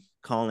time,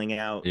 calling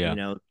out,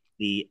 Yeah.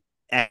 the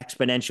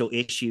exponential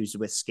issues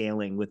with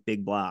scaling with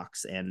big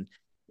blocks, and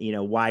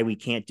why we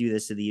can't do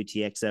this to the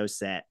UTXO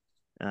set.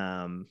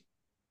 And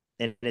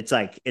it's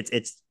like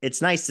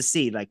it's nice to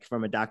see, like,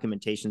 from a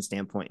documentation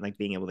standpoint, like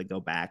being able to go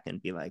back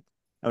and be like,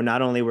 oh,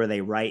 not only were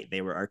they right,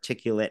 they were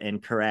articulate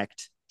and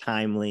correct,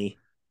 timely.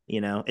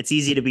 It's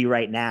easy to be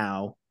right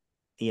now,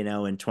 in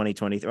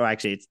 2023. Or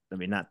actually, I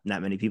mean, not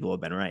many people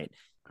have been right,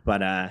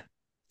 but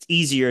it's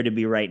easier to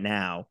be right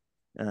now.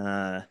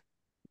 And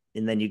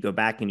then you go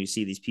back and you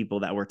see these people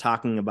that were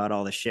talking about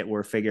all the shit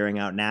we're figuring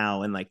out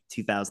now in like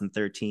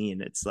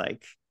 2013. It's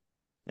like,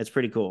 it's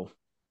pretty cool.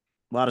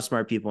 A lot of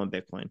smart people in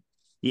Bitcoin.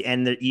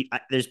 And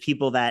there's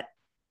people that,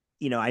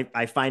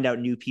 I find out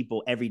new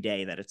people every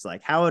day that it's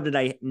like, how did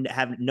I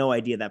have no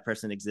idea that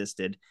person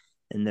existed?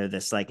 And they're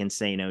this like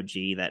insane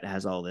OG that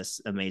has all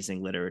this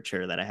amazing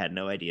literature that I had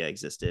no idea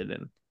existed.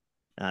 And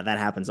that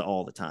happens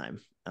all the time,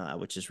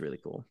 which is really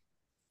cool.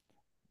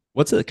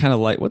 What's it kind of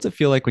like? What's it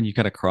feel like when you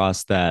kind of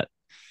cross that?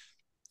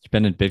 You've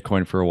been in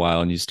Bitcoin for a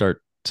while and you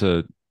start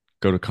to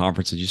go to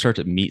conferences, you start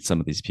to meet some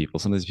of these people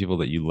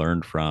that you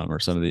learned from, or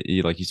some of the,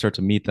 you start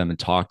to meet them and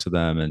talk to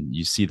them, and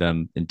you see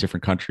them in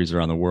different countries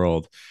around the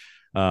world.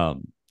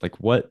 Like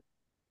what,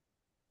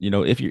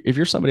 if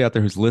you're somebody out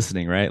there who's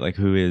listening, right? Like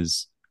who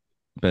is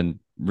been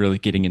really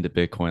getting into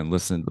Bitcoin,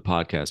 listening to the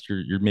podcast,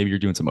 you're maybe you're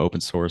doing some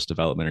open source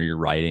development, or you're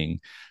writing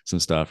some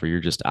stuff, or you're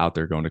just out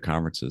there going to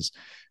conferences.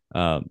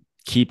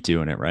 Keep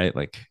doing it, right?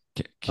 Like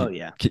Oh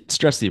yeah.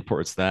 stress the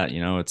importance of that,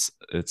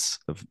 it's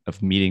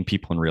of meeting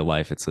people in real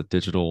life. It's a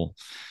digital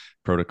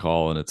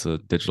protocol and it's a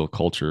digital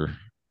culture.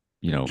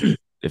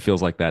 It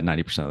feels like that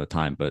 90% of the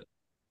time, but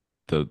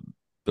the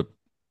the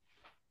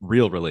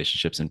real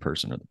relationships in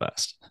person are the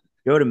best.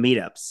 Go to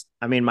meetups.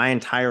 I mean, my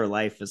entire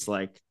life is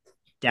like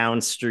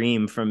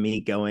downstream from me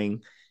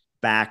going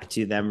back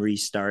to them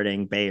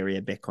restarting Bay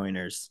Area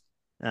Bitcoiners.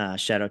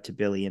 Shout out to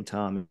Billy and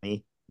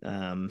Tommy,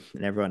 and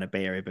everyone at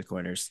Bay Area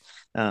Bitcoiners.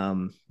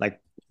 Like,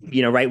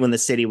 right when the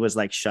city was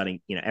like shutting,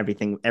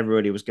 everything,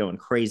 everybody was going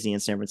crazy in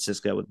San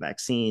Francisco with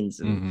vaccines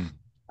and,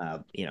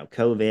 Mm-hmm.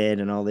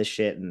 COVID and all this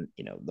shit. And,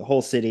 the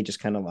whole city just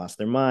kind of lost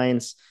their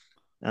minds.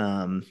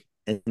 And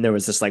there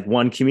was this like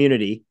one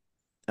community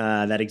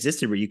that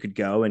existed where you could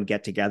go and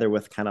get together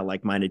with kind of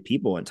like-minded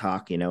people and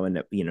talk,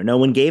 and no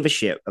one gave a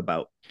shit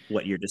about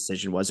what your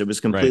decision was. It was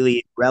Right.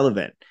 completely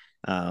irrelevant,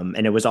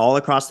 and it was all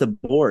across the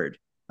board.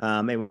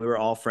 And we were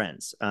all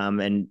friends,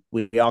 and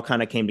we all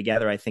kind of came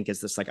together, I think,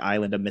 as this like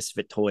island of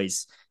misfit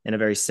toys in a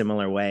very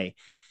similar way.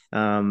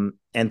 And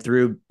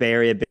through Bay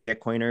Area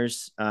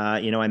Bitcoiners,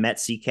 I met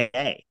CK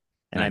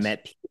and Nice.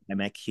 I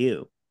met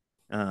Q,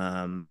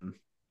 um,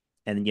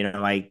 and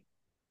I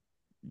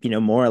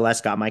more or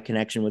less got my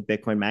connection with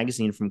Bitcoin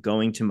Magazine from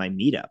going to my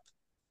meetup.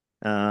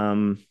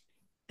 Um,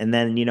 and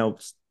then,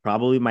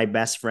 probably my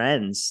best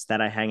friends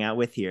that I hang out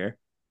with here,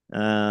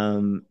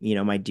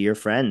 my dear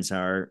friends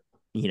are,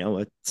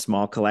 a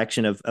small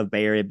collection of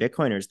Bay Area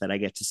Bitcoiners that I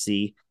get to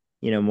see,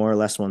 more or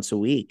less once a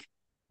week.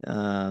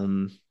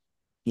 Um,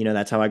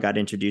 that's how I got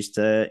introduced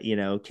to,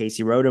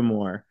 Casey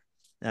Rodamore,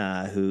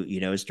 who,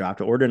 has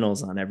dropped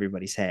ordinals on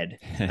everybody's head.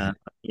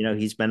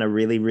 He's been a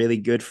really, really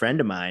good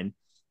friend of mine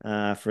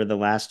for the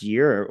last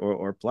year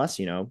or plus,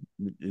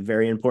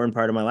 very important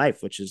part of my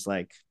life, which is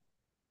like,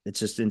 it's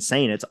just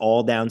insane. It's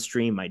all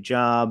downstream, my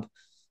job,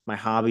 my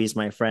hobbies,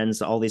 my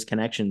friends, all these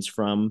connections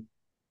from,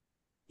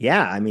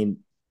 yeah, I mean,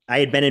 I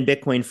had been in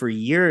Bitcoin for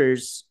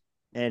years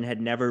and had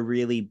never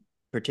really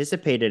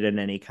participated in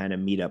any kind of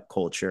meetup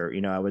culture.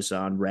 I was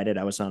on Reddit,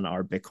 I was on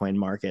our Bitcoin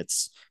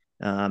markets,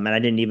 and I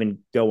didn't even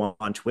go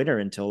on Twitter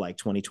until like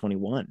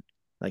 2021,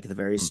 like the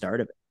very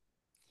start of it.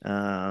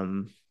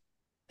 And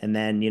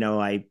then,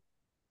 I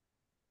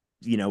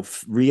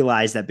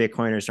realized that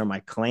Bitcoiners are my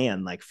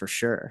clan, like for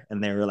sure.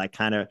 And they were like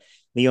kind of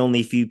the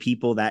only few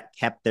people that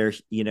kept their,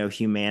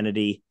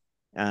 humanity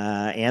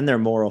and their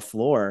moral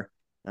floor,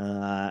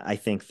 I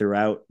think,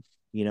 throughout,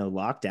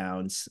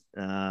 lockdowns.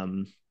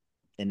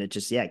 And it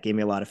just, yeah, it gave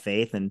me a lot of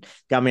faith and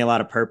got me a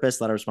lot of purpose,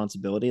 a lot of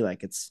responsibility.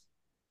 Like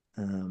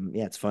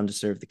yeah, it's fun to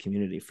serve the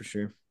community for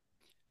sure.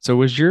 So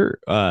was your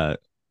kind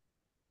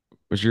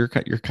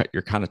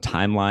of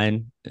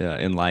timeline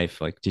in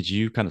life, like did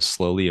you kind of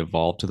slowly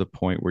evolve to the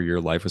point where your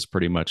life was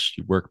pretty much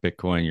you work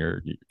Bitcoin,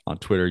 you on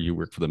Twitter, you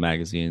work for the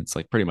magazine, it's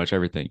like pretty much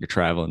everything, you're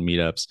traveling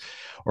meetups,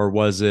 or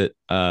was it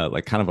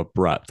like kind of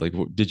abrupt, like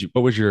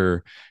what was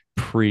your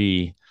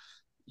pre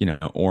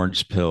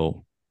orange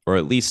pill, or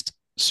at least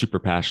super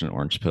passionate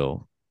orange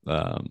pill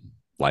um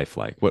life,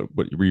 like what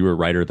were you a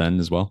writer then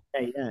as well?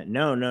 Yeah, yeah.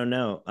 No, no,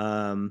 no.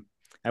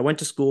 I went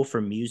to school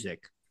for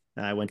music.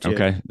 I went to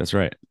Okay, that's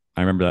right,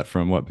 I remember that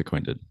from what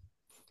Bitcoin did.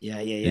 Yeah,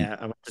 yeah, And- yeah.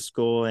 I went to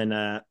school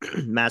in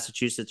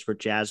Massachusetts for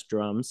jazz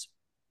drums,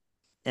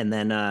 and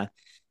then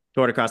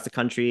toured across the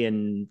country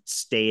and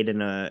stayed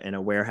in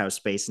a warehouse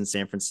space in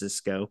San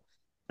Francisco.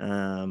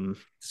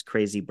 This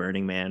crazy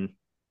Burning Man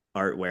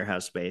art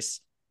warehouse space.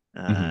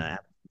 Mhm.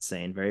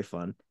 Insane, very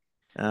fun.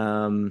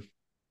 Um,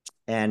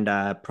 and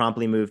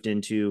promptly moved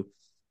into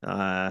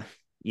uh,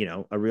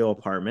 a real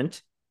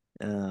apartment,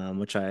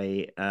 which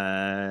I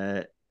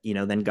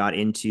then got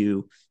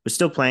into, was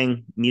still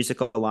playing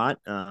music a lot,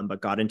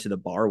 but got into the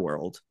bar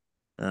world,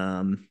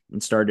 and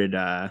started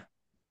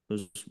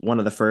was one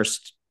of the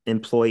first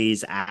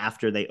employees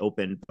after they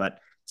opened, but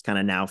it's kind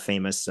of now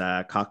famous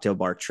cocktail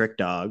bar Trick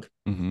Dog,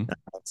 Mhm.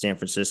 San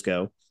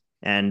Francisco.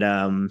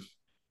 And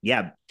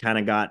yeah,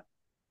 kind of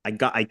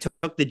I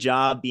took the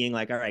job being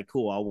like, all right,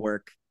 cool, I'll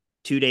work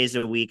 2 days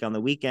a week on the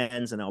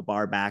weekends and I'll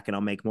bar back and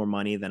I'll make more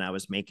money than I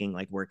was making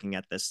like working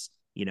at this,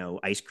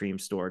 ice cream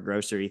store,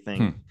 grocery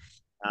thing.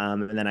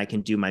 Hmm. And then I can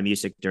do my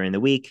music during the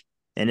week.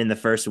 And in the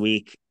first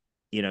week,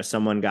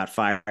 someone got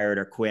fired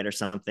or quit or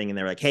something, and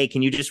they're like, "Hey,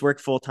 can you just work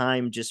full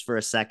time just for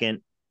a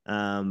second,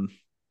 um,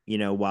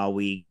 while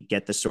we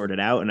get this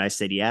sorted out?" And I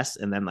said yes.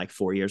 And then like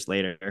 4 years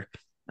later,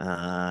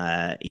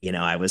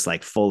 I was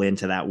like full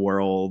into that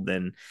world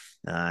and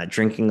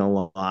drinking a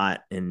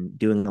lot and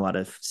doing a lot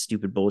of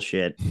stupid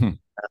bullshit. Hmm.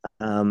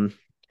 Um,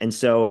 and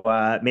so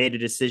made a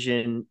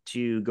decision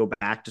to go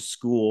back to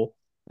school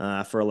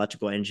for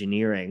electrical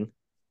engineering.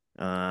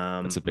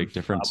 That's a big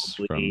difference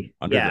from Probably, yeah,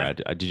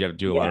 undergrad. Did you have to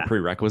do a lot of yeah.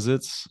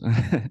 prerequisites?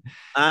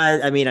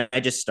 I mean, I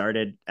just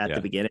started at the Yeah.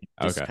 beginning,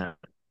 just Okay. kind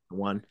of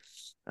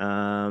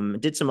one.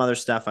 Did some other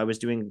stuff. I was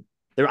doing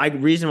the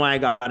reason why I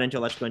got into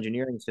electrical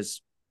engineering is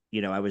because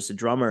I was a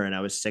drummer and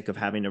I was sick of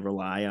having to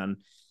rely on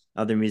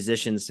other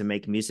musicians to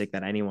make music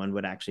that anyone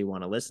would actually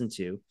want to listen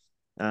to.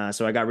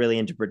 So I got really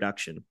into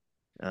production.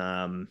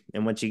 And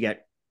once you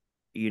get,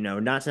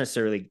 not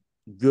necessarily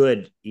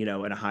good,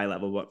 at a high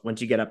level, but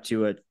once you get up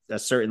to a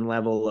certain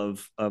level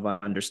of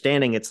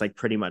understanding, it's like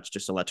pretty much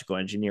just electrical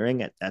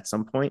engineering at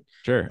some point.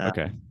 Sure. Uh,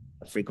 Okay.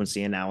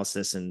 Frequency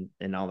analysis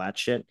and all that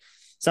shit.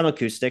 Some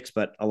acoustics,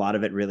 but a lot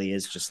of it really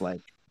is just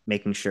like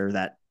making sure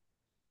that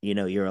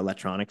your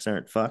electronics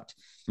aren't fucked.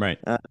 Right.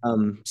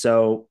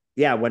 So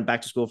yeah, went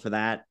back to school for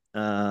that.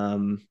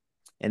 Um,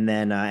 and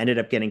then ended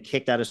up getting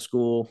kicked out of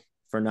school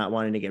for not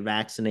wanting to get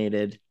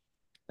vaccinated.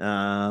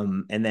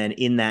 And then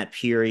in that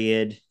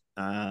period,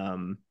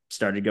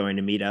 started going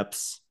to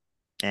meetups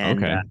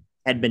and Okay.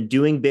 had been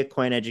doing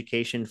Bitcoin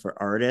education for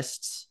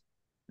artists.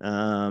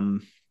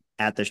 Um,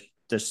 at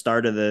the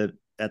start of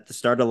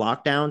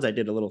lockdowns, I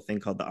did a little thing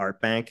called the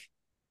Art Bank.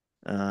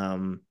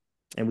 Um,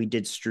 and we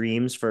did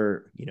streams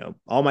for,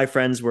 all my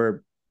friends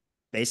were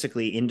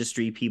basically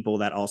industry people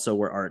that also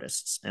were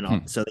artists. And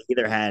Hmm. so they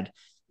either had,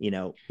 you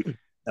know,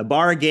 a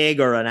bar gig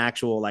or an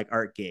actual like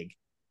art gig,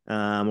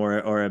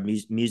 or a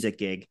music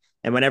gig.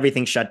 And when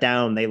everything shut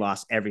down, they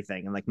lost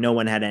everything, and like no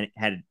one had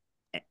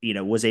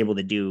was able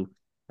to do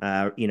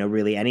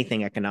really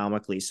anything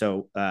economically.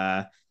 So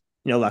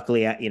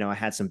luckily, I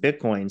had some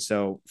Bitcoin,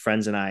 so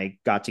friends and I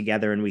got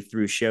together and we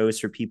threw shows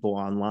for people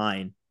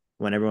online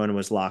when everyone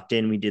was locked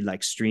in. We did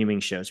like streaming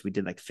shows. We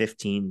did like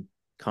 15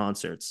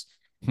 concerts.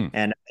 Hmm.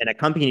 And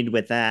accompanied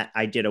with that,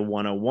 I did a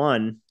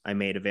 101 I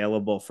made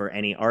available for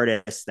any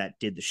artists that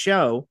did the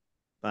show.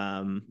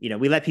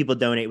 We let people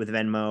donate with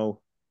Venmo,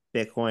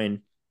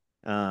 Bitcoin.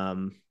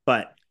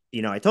 But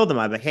I told them,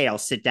 I'm like, hey, I'll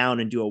sit down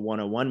and do a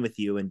 101 with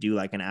you and do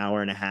like an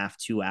hour and a half,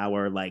 2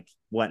 hour, like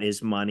what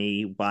is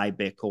money, why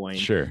Bitcoin,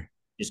 Sure.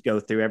 just go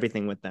through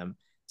everything with them.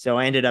 So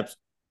I ended up,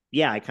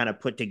 I kind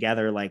of put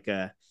together like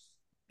an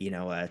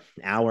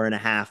hour and a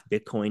half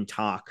Bitcoin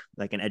talk,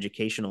 like an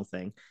educational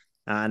thing.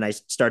 And I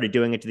started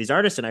doing it to these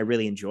artists and I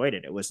really enjoyed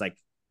it. It was like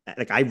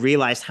I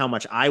realized how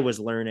much I was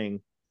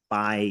learning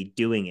by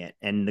doing it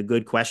and the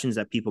good questions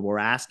that people were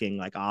asking.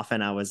 Like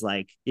often I was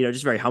like,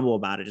 just very humble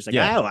about it. Just like,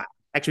 Yeah. oh, I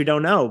actually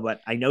don't know, but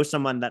I know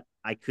someone that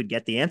I could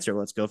get the answer.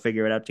 Let's go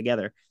figure it out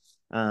together.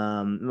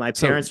 My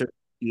So, parents are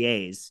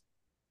PAs.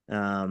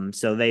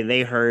 So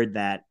they heard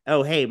that,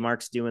 oh, hey,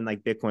 Mark's doing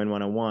like Bitcoin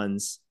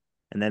 101s.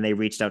 And then they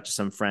reached out to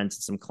some friends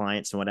and some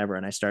clients and whatever.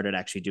 And I started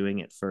actually doing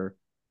it for,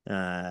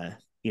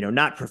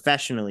 not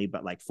professionally,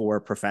 but like for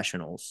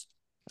professionals.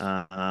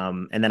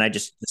 And then I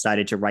just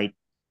decided to write,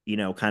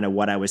 kind of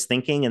what I was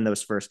thinking. And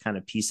those first kind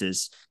of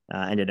pieces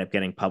ended up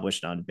getting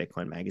published on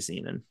Bitcoin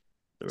Magazine. And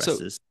the rest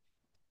so, is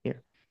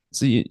here.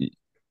 so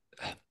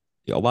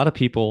a lot of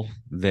people,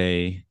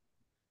 they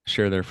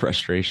share their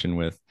frustration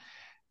with,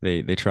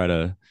 they try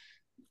to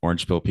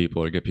orange pill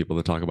people or get people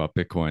to talk about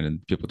Bitcoin,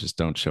 and people just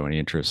don't show any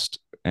interest.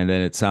 And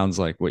then it sounds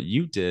like what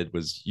you did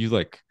was you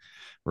like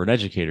were an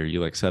educator.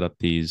 You like set up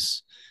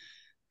these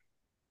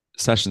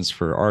sessions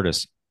for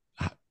artists.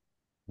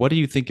 What do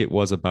you think it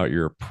was about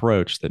your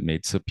approach that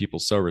made some people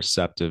so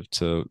receptive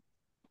to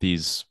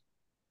these,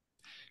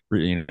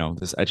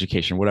 this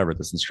education, whatever,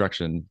 this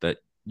instruction that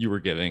you were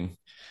giving,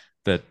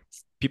 that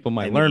people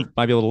I mean,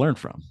 might be able to learn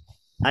from?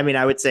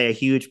 I would say a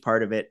huge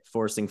part of it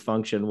forcing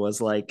function was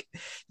like,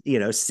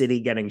 city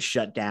getting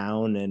shut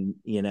down and,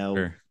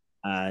 Sure.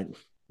 uh,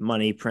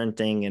 money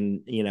printing.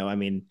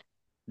 And,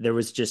 there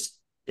was just,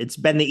 it's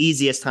been the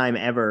easiest time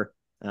ever,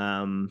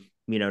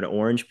 to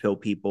orange pill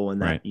people.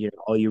 And that, Right.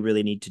 all you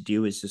really need to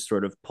do is just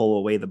sort of pull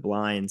away the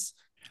blinds,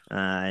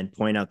 and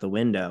point out the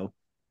window.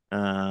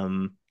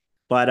 Um,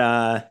 but,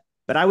 uh,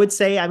 but I would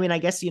say, I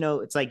guess,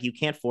 it's like you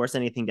can't force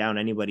anything down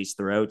anybody's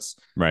throats.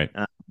 Right.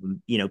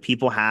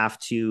 People have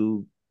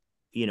to,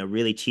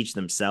 really teach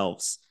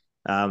themselves,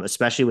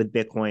 especially with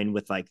Bitcoin,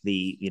 with like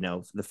the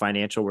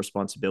financial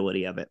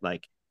responsibility of it.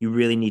 Like you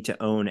really need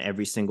to own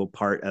every single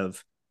part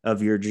of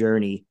your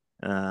journey,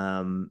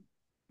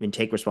 and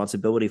take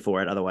responsibility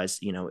for it. Otherwise,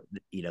 you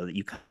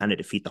kind of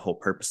defeat the whole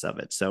purpose of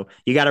it. So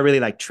you got to really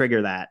like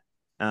trigger that,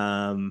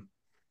 um,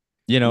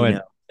 You know, you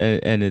know,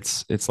 and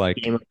it's like,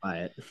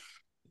 gamify it.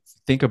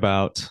 think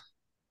about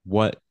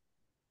what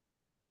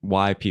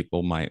why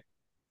people might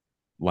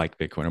like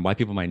Bitcoin and why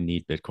people might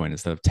need Bitcoin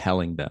instead of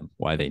telling them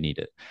why they need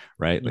it,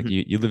 right? Like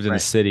Mhm. you lived in a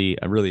Right. city,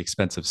 a really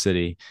expensive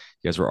city.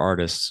 You guys were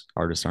artists.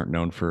 Artists aren't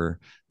known for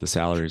the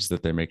salaries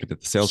that they're making at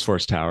the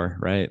Salesforce Tower,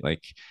 right?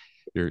 Like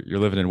you're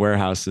living in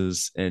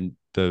warehouses, and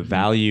the Mhm.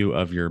 value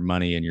of your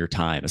money and your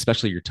time,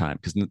 especially your time,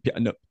 because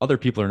other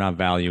people are not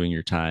valuing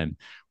your time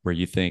where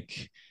you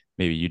think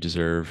maybe you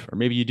deserve, or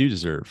maybe you do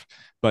deserve.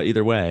 But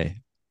either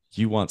way,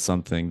 you want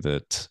something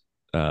that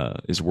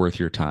is worth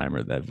your time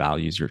or that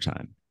values your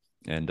time.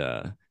 And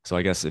so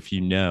I guess if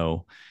you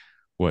know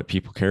what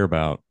people care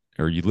about,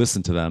 or you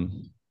listen to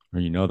them, or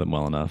you know them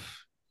well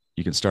enough,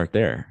 you can start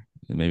there,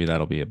 and maybe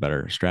that'll be a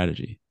better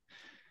strategy.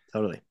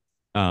 Totally.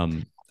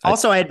 Um, I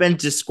Also, I had been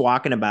just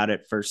squawking about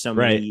it for so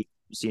many right,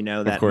 years,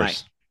 of that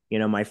course.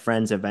 my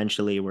friends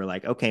eventually were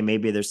like, okay,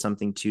 maybe there's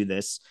something to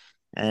this.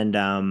 And,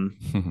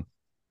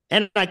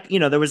 like,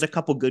 there was a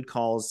couple good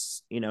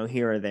calls,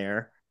 here or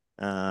there.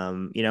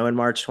 In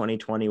March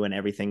 2020, when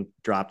everything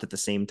dropped at the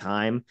same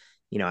time,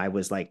 I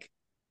was like,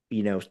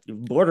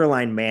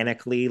 borderline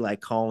manically,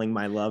 like calling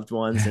my loved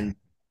ones and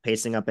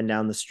pacing up and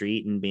down the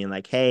street and being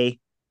like, hey,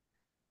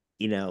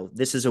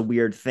 this is a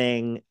weird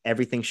thing.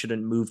 Everything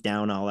shouldn't move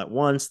down all at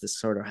once. This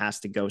sort of has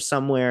to go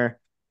somewhere.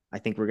 I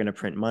think we're going to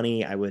print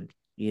money. I would,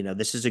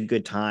 this is a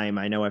good time.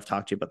 I know I've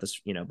talked to you about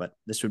this, but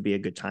this would be a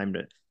good time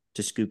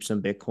to scoop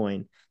some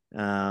Bitcoin.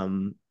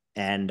 And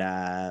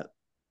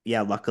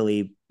yeah,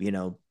 luckily,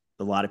 a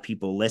lot of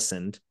people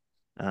listened.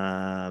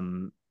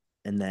 Um,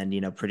 and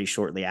then, pretty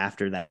shortly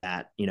after that,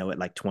 at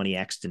like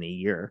 20x in a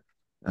year,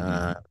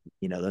 uh,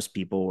 Mhm. those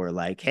people were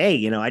like,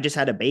 hey, I just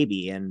had a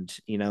baby, and,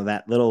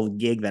 that little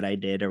gig that I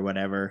did or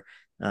whatever,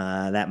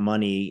 that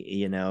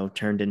money,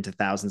 turned into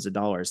thousands of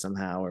dollars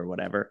somehow or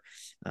whatever.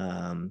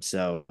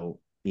 So,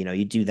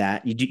 you do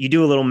that, you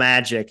do a little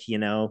magic,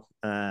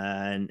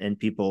 and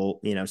people,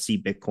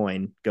 see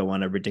Bitcoin go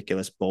on a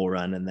ridiculous bull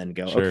run and then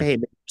go, Sure. okay,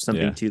 maybe there's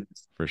something Yeah, to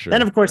this. for Then,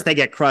 sure. of course, they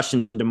get crushed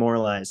and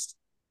demoralized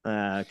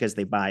because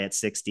they buy at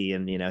 60,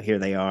 and here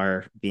they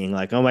are being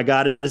like, oh my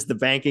god, is the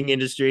banking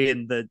industry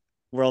and the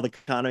world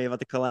economy about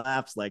to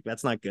collapse? Like,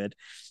 that's not good.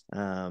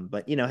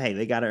 But hey,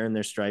 they got to earn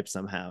their stripes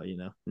somehow.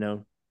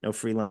 No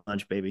free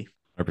lunch, baby.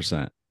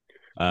 100%.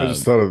 I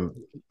just Um, thought of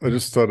I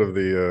just thought of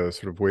the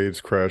sort of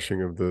waves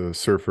crashing of the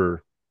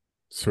surfer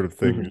sort of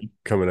thing Mm-hmm.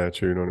 coming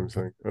at you. You know what I'm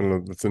saying? I don't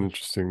know. That's an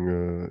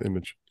interesting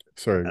image.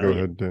 Sorry, Oh go yeah.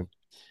 ahead, Dan.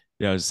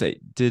 yeah, I was say,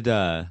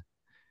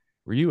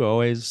 were you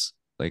always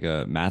like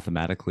a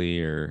mathematically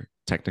or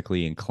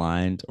technically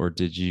inclined, or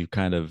did you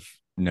kind of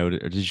note,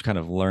 or did you kind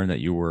of learn that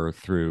you were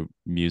through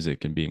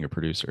music and being a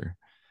producer?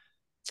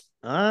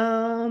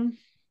 Um,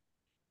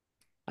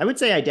 I would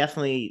say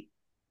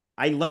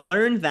I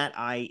learned that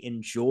I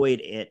enjoyed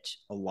it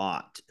a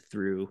lot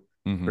through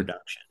Hmm.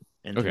 production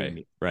and through Okay,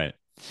 music. right.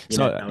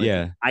 So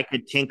yeah, I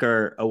could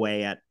tinker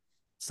away at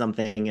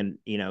something and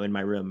in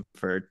my room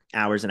for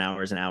hours and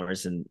hours and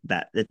hours, and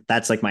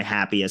that's like my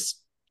happiest,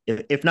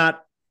 if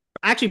not,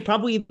 actually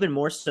probably even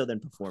more so than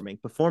performing.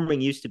 Performing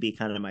used to be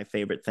kind of my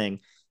favorite thing,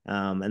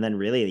 and then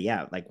really,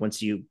 yeah, like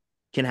once you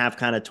can have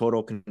kind of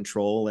total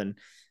control and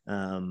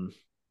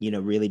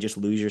really just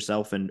lose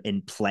yourself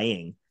in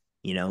playing,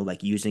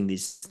 like using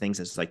these things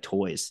as like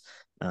toys.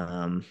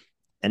 Um,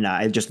 and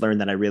I just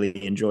learned that I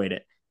really enjoyed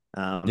it.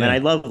 And yeah. I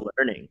love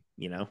learning,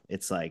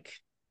 it's like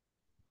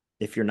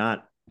if you're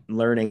not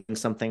learning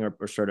something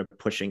or sort of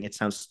pushing, it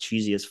sounds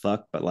cheesy as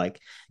fuck, but like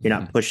you're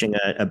not pushing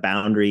a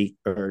boundary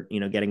or,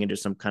 getting into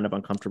some kind of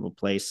uncomfortable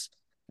place.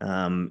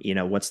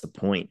 What's the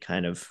point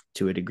kind of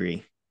to a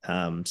degree?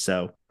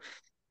 So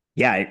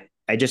yeah,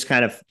 I just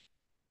kind of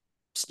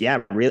yeah,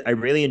 I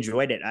really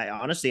enjoyed it. I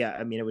honestly,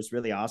 I mean, it was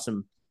really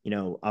awesome.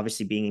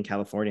 Obviously being in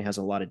California has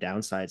a lot of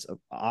downsides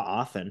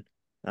often.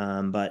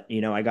 But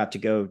I got to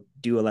go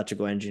do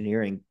electrical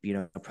engineering,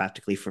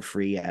 practically for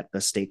free at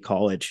a state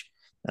college,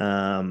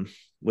 um,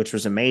 which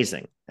was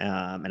amazing.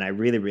 And I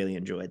really, really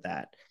enjoyed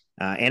that.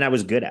 And I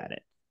was good at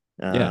it.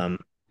 Yeah.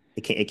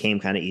 It came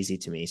kind of easy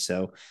to me.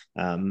 So,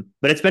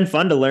 but it's been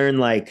fun to learn,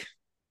 like,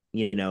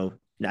 you know,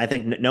 I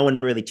think no one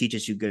really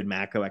teaches you good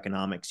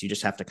macroeconomics. You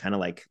just have to kind of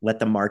like let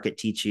the market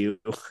teach you,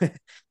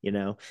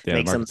 Yeah, the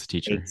make some market's a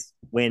teacher. mistakes,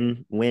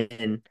 win,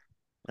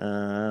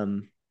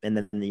 and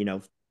then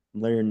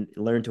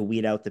learn to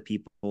weed out the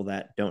people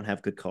that don't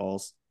have good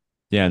calls.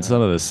 Yeah, and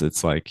some Uh, of this,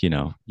 it's like, you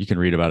can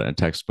read about it in a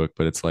textbook,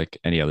 but it's like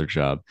any other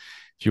job.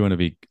 If you want to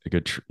be a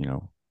good,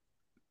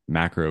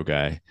 macro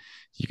guy,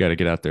 you got to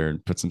get out there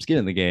and put some skin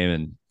in the game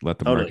and let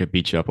the totally. market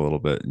beat you up a little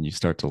bit, and you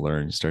start to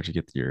learn. You start to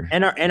get your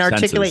And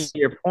articulate senses.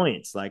 your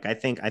points. Like I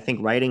think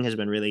writing has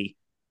been really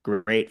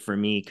great for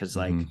me because Hmm.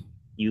 like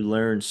you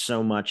learn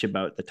so much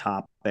about the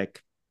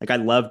topic. Like I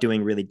love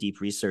doing really deep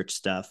research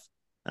stuff.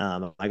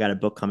 I got a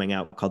book coming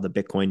out called The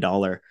Bitcoin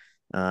Dollar,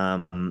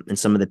 and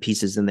some of the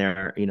pieces in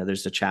there.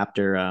 There's a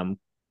chapter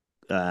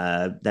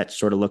that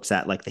sort of looks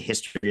at like the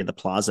history of the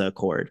Plaza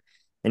Accord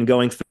and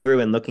going through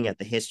and looking at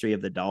the history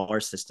of the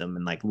dollar system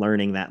and like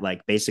learning that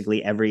like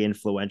basically every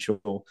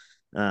influential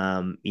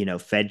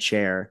Fed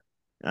chair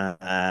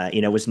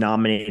was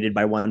nominated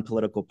by one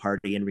political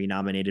party and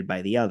renominated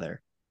by the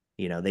other.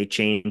 They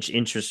change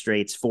interest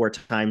rates 4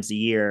 times a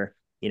year,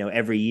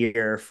 every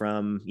year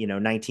from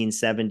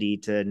 1970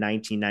 to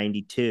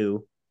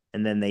 1992,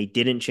 and then they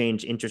didn't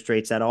change interest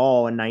rates at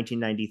all in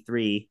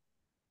 1993,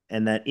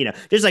 and that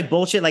there's like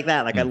bullshit like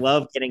that. Like I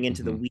love getting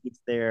into the Mm-hmm. weeds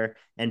there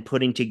and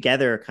putting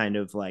together kind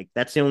of like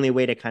that's the only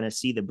way to kind of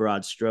see the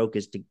broad stroke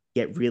is to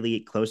get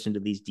really close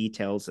into these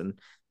details and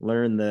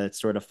learn the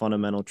sort of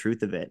fundamental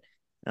truth of it,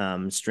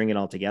 string it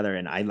all together.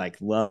 And I like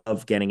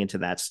love getting into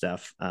that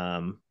stuff,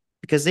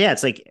 because yeah,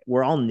 it's like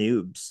we're all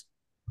noobs.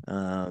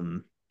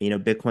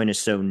 Bitcoin is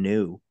so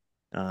new,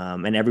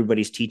 and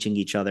everybody's teaching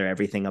each other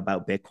everything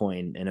about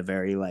Bitcoin in a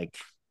very like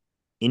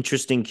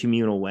interesting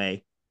communal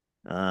way.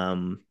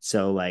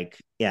 So like,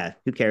 yeah,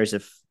 who cares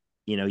if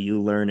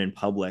you learn in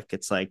public?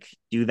 It's like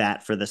do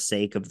that for the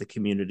sake of the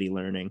community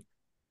learning.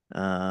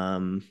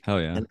 Hell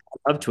yeah. And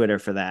I love Twitter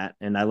for that,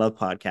 and I love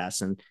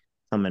podcasts and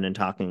coming and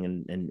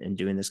talking and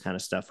doing this kind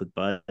of stuff with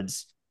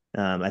buds.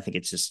 I think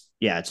it's just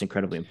yeah, it's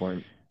incredibly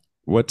important.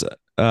 What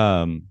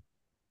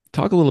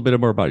talk a little bit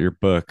more about your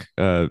book.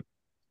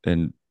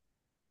 And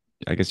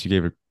I guess you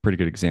gave a pretty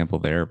good example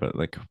there, but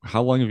like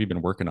how long have you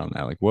been working on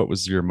that? Like what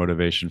was your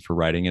motivation for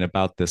writing and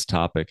about this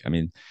topic? I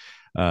mean,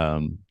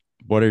 um,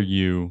 what are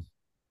you,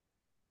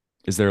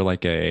 is there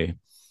like a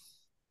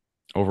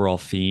overall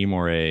theme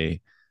or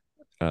a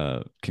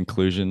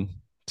conclusion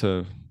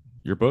to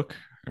your book,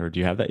 or do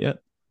you have that yet?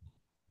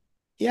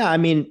 Yeah, I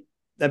mean,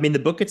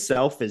 the book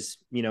itself is,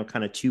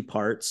 kind of two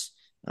parts.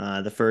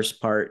 The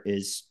first part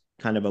is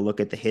kind of a look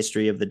at the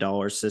history of the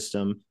dollar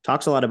system.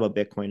 Talks a lot about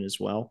Bitcoin as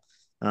well,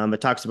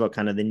 but talks about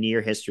kind of the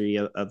near history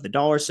of the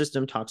dollar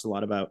system. Talks a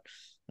lot about,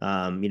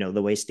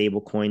 the way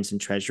stable coins and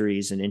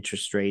treasuries and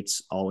interest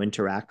rates all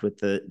interact with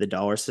the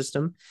dollar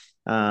system.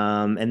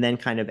 And then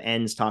kind of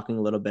ends talking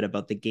a little bit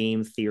about the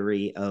game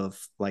theory of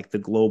like the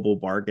global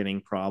bargaining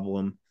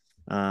problem,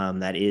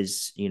 that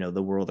is,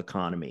 the world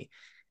economy.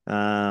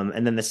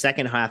 And then the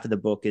second half of the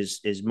book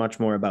is much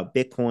more about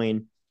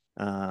Bitcoin,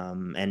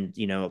 and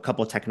a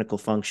couple of technical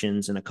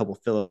functions and a couple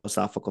of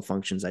philosophical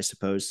functions, I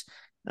suppose.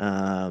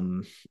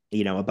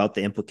 About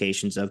the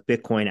implications of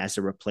Bitcoin as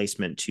a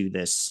replacement to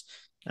this.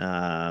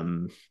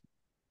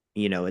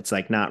 It's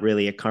like not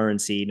really a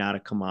currency, not a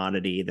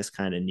commodity, this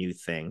kind of new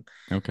thing.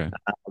 Okay.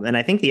 And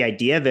I think the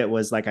idea of it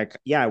was like,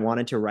 I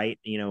wanted to write,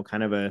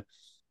 kind of a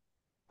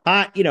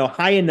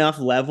high enough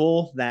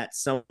level that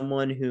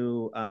someone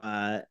who,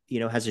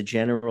 has a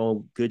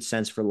general good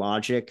sense for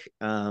logic,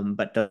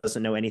 but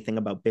doesn't know anything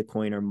about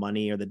Bitcoin or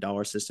money or the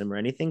dollar system or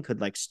anything could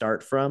like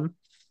start from,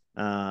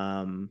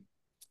 um,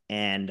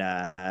 and,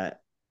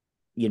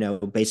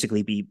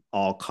 basically be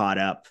all caught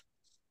up,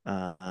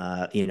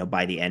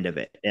 by the end of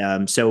it.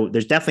 So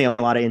there's definitely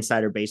a lot of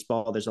insider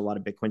baseball. There's a lot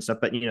of Bitcoin stuff,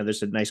 but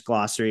there's a nice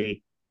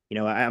glossary.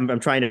 I'm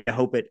trying to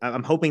hope it.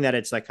 I'm hoping that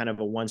it's like kind of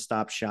a one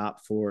stop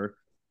shop for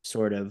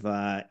sort of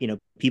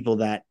people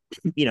that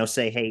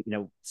say, hey,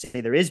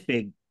 say there is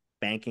big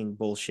banking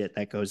bullshit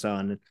that goes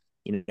on,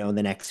 in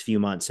the next few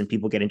months, and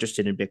people get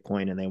interested in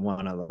Bitcoin and they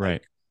want to Right.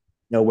 like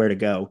know where to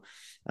go.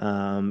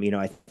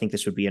 I think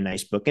this would be a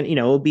nice book, and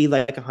it'll be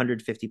like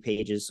 150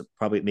 pages,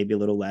 probably maybe a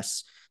little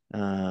less.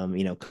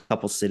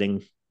 Couple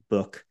sitting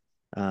book.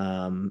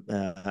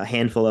 A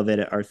handful of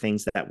it are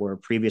things that were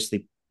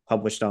previously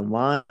published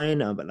online,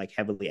 but like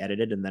heavily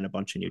edited, and then a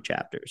bunch of new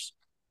chapters.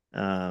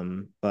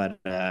 But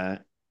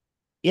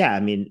Yeah,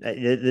 I mean,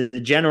 the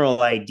general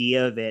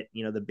idea of it,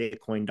 the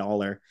Bitcoin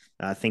dollar,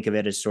 think of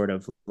it as sort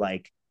of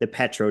like the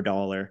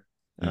petrodollar,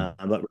 Yeah.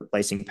 but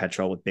replacing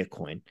petrol with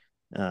Bitcoin.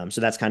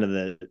 So that's kind of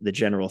the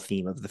general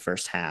theme of the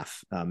first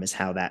half, is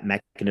how that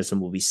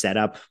mechanism will be set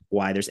up,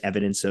 why there's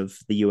evidence of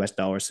the US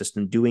dollar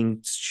system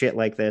doing shit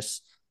like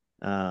this,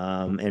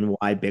 and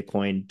why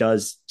Bitcoin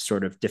does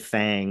sort of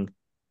defang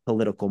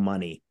political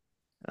money,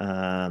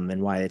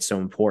 and why it's so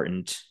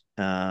important.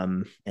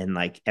 And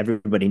like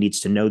everybody needs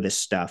to know this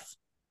stuff,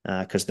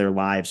 because their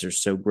lives are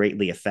so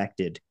greatly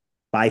affected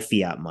by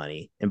fiat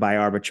money and by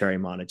arbitrary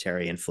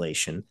monetary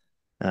inflation,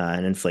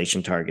 and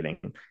inflation targeting.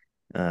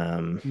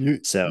 Um, You, you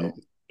so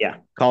yeah,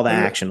 call to I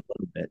got, action a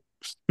little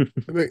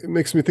bit. it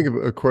makes me think of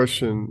a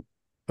question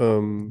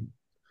um,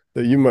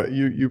 that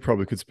you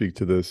probably could speak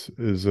to this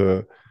is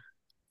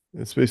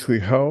it's basically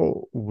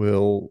how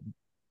will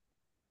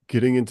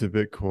getting into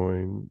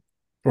Bitcoin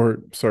or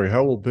sorry,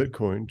 how will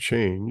Bitcoin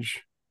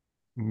change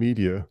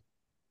media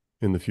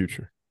in the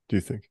future, do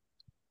you think?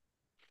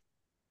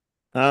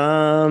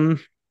 Um,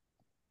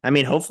 I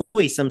mean,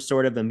 hopefully some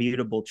sort of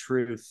immutable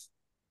truth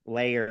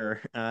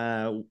layer,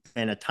 and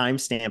a time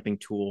stamping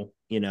tool.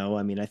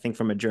 I mean, I think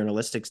from a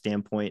journalistic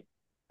standpoint,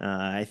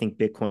 I think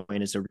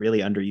Bitcoin is a really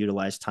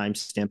underutilized time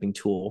stamping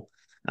tool.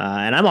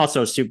 And I'm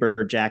also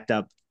super jacked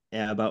up,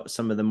 about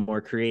some of the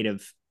more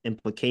creative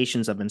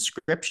implications of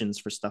inscriptions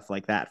for stuff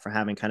like that, for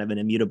having kind of an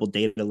immutable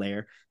data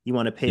layer. You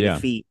want to pay the Yeah.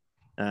 fee,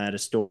 to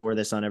store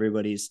this on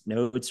everybody's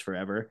nodes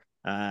forever.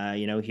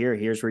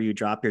 Here's where you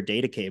drop your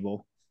data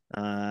cable.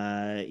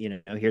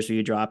 Here's where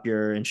you drop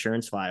your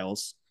insurance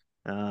files.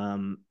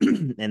 And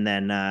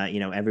then,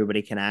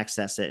 everybody can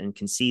access it and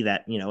can see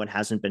that, it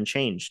hasn't been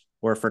changed.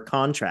 Or for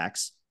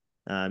contracts,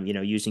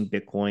 using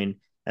Bitcoin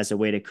as a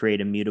way to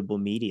create immutable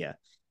media.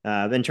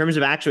 In terms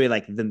of actually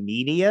like the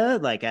media,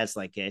 like as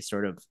like a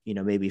sort of,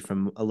 maybe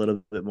from a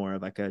little bit more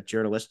of like a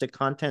journalistic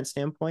content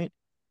standpoint,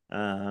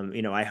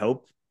 I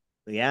hope,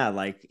 yeah,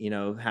 like,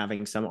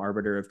 having some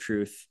arbiter of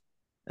truth,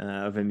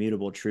 of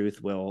immutable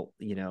truth will,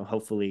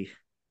 hopefully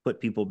put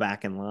people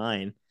back in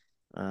line.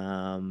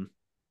 Um,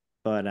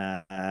 but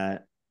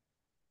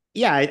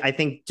Yeah, I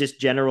think just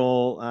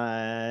general,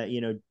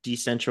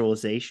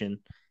 decentralization.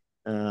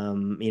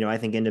 I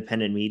think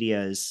independent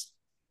media is,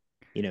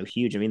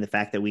 huge. I mean, the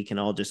fact that we can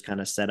all just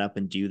kind of set up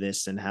and do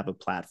this and have a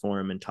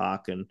platform and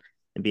talk and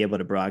be able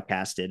to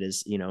broadcast it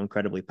is,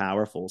 incredibly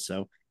powerful.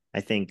 So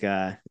I think,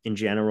 in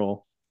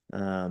general,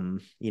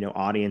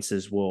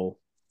 audiences will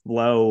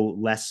flow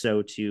less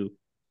so to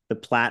the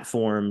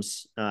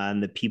platforms,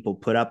 and the people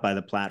put up by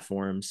the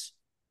platforms,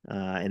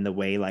 in the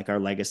way like our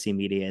legacy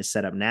media is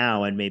set up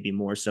now, and maybe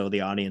more so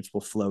the audience will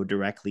flow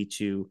directly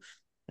to,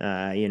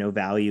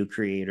 value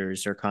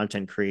creators or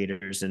content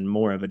creators, and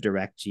more of a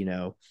direct,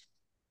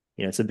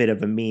 it's a bit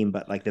of a meme,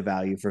 but like the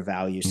value for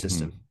value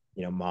system,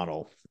 Hmm.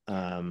 model.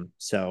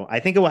 So I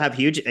think it will have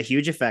huge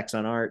effects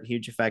on art,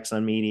 huge effects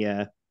on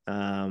media.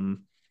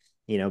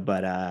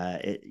 But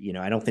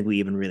I don't think we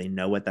even really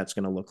know what that's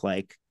going to look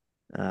like,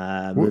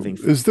 What, moving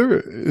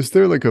forward. is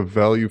there like a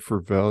value for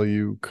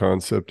value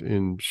concept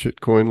in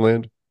shitcoin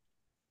land?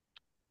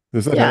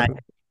 Does that Yeah, happen?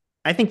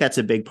 I think that's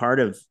a big part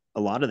of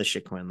a lot of the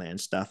shitcoin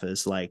land stuff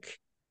is like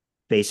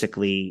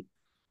basically,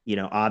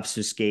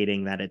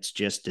 obfuscating that it's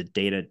just a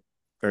data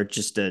or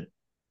just a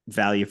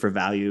value for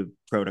value Yeah.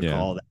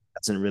 protocol that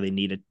doesn't really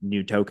need a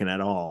new token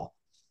at all.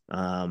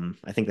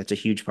 I think that's a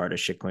huge part of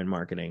shitcoin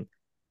marketing.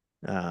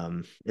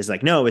 Is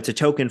like, no, it's a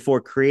token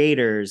for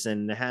creators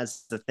and it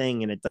has the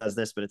thing and it does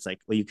this, but it's like,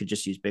 well, you could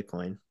just use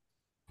Bitcoin,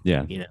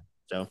 Yeah. you know.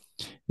 So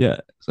Yeah.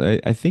 So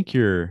I think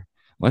well,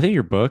 I think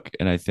your book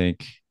and I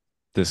think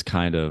this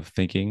kind of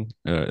thinking,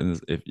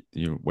 and if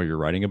you what you're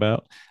writing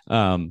about,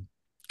 um,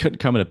 couldn't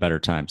come at a better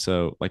time.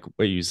 So, like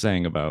what you were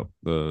saying about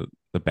the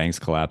banks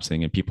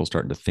collapsing and people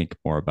starting to think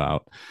more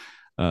about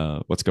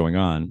what's going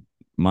on.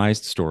 My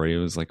story, it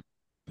was like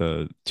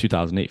the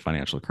 2008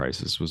 financial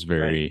crisis was right.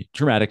 very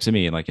dramatic to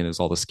me. And like, it was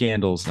all the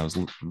scandals. And I was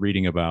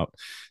reading about,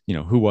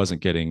 who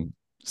wasn't getting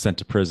sent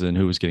to prison,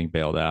 who was getting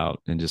bailed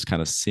out, and just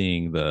kind of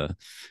seeing the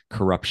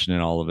corruption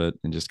in all of it,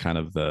 and just kind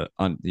of the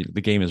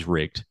game is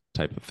rigged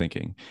type of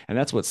thinking. And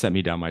that's what set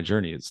me down my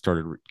journey. It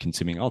started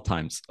consuming all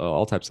types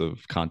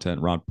of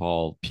content. Ron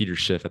Paul, Peter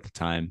Schiff at the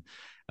time,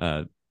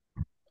 uh,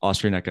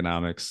 Austrian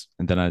economics,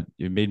 and then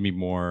it made me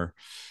more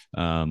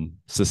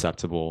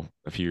susceptible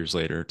a few years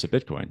later to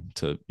Bitcoin,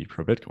 to be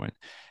pro Bitcoin.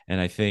 And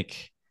I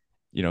think,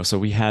 so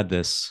we had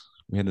this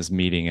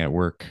meeting at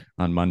work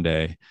on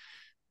Monday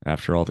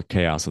after all the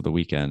chaos of the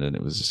weekend, and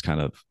it was just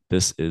kind of,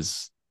 this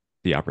is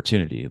the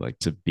opportunity, like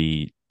to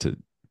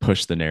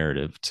push the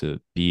narrative, to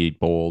be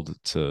bold,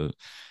 to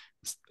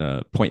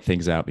point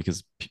things out,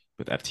 because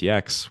with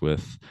FTX,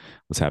 with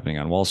what's happening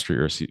on Wall Street,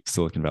 or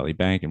Silicon Valley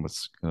Bank, and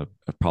what's going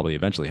to probably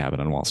eventually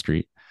happen on Wall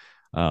Street,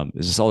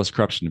 there's just all this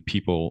corruption, and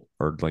people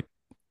are like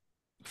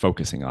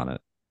focusing on it.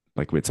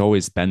 Like, it's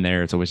always been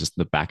there. It's always just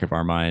in the back of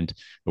our mind.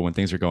 But when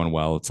things are going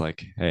well, it's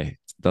like, hey, it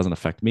doesn't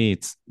affect me.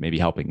 It's maybe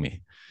helping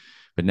me.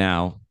 But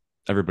now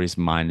everybody's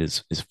mind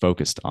is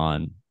focused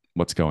on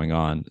what's going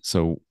on.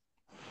 So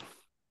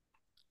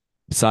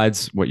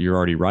besides what you're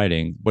already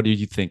writing, what do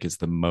you think is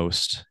the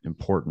most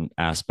important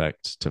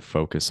aspect to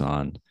focus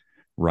on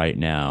right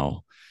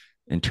now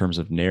in terms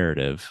of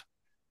narrative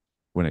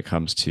when it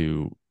comes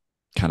to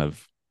kind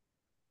of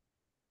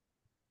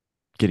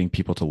getting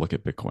people to look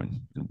at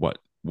Bitcoin and what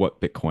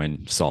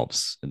Bitcoin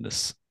solves in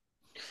this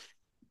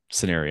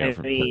scenario I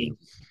from mean,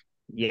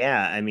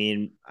 yeah,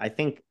 I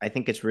think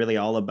it's really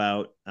all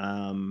about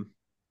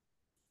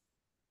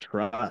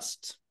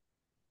trust.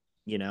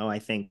 I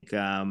think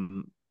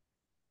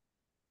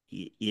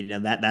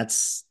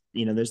that's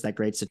there's that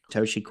great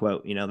Satoshi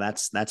quote.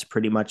 That's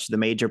pretty much the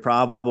major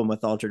problem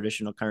with all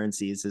traditional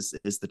currencies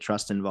is the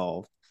trust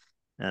involved.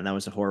 And that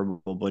was a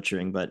horrible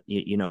butchering, but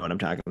you know what I'm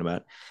talking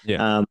about.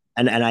 yeah.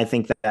 And I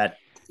think that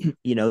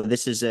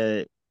this is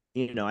I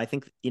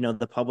think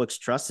the public's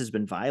trust has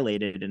been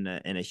violated in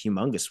a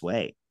humongous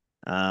way.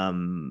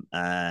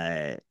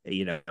 Routinely,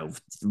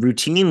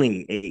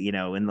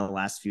 in the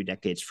last few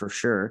decades for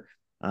sure.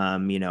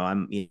 I'm kind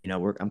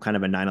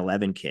of a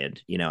 9/11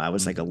 kid. I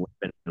was like Mm,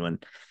 11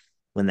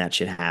 when that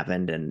shit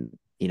happened, and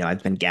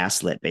I've been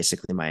gaslit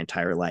basically my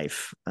entire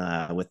life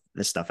with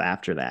the stuff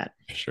after that.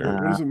 sure.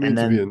 What does it mean And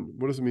to be then an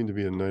what does it mean to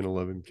be a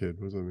 9/11 kid?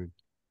 What does that mean?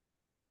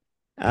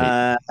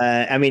 Hey.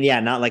 I mean, yeah,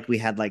 not like we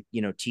had like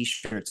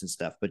t-shirts and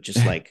stuff, but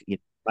just like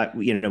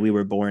we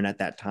were born at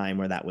that time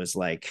where that was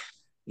like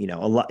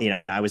a lot.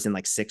 I was in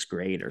like sixth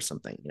grade or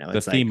something. The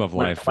It's like theme of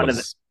life one of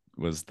the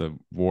was the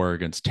war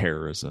against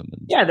terrorism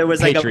and yeah, there was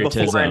like a before and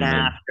patriotism, and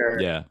after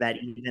yeah, that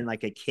even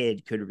like a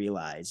kid could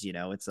realize.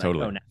 It's like, oh,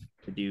 totally. now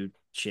to do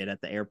shit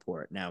at the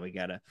airport. Now we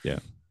gotta, Yeah,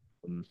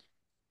 um,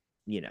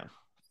 you know,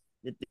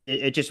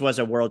 it just was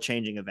a world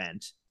changing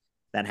event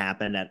that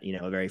happened at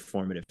a very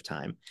formative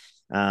time.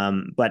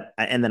 But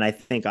and then I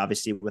think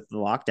obviously with the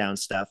lockdown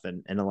stuff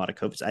and a lot of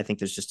COVID, I think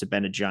there's just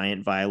been a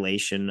giant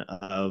violation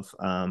of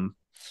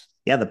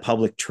the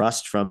public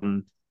trust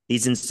from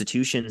these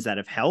institutions that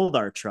have held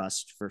our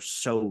trust for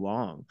so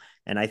long.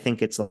 And I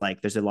think it's like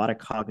there's a lot of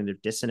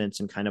cognitive dissonance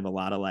and kind of a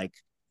lot of like,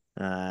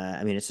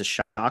 it's a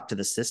shock to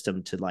the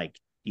system to like,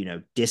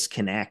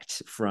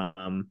 disconnect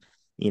from,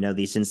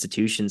 these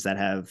institutions that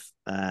have,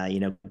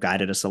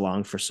 guided us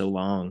along for so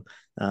long,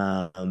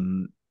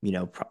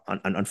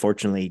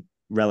 unfortunately,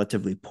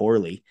 relatively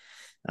poorly.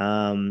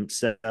 I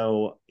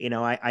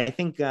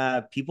think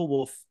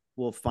people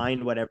will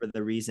find whatever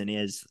the reason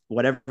is,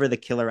 whatever the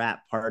killer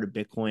app part of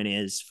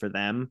Bitcoin is for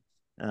them.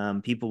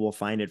 People will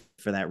find it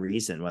for that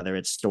reason, whether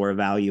it's store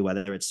value,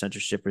 whether it's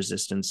censorship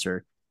resistance,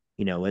 or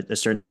a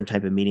certain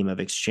type of medium of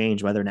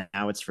exchange. Whether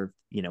now it's for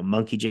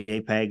monkey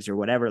JPEGs or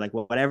whatever, like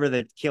whatever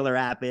the killer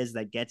app is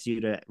that gets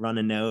you to run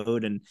a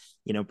node and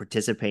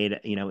participate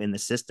in the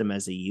system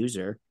as a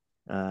user.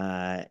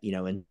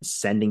 And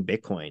sending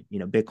Bitcoin.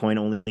 Bitcoin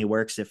only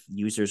works if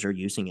users are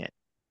using it.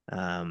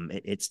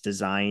 It's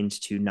designed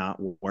to not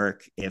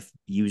work if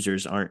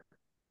users aren't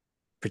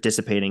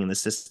participating in the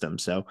system.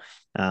 So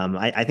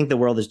I think the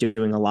world is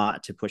doing a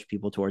lot to push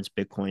people towards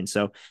Bitcoin.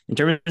 So in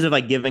terms of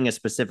like giving a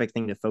specific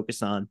thing to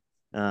focus on,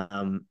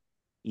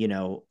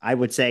 I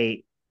would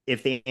say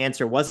if the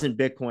answer wasn't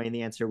Bitcoin,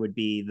 the answer would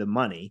be the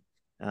money.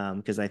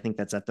 because I think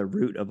that's at the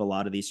root of a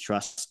lot of these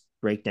trust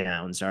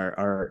breakdowns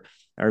are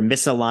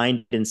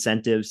misaligned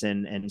incentives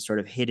and sort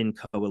of hidden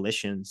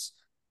coalitions,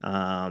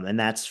 and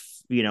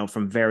that's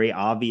from very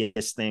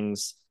obvious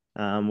things,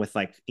 with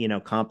like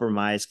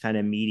compromise kind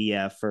of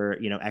media for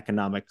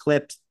economic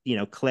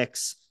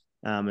clicks,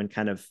 and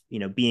kind of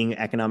being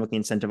economically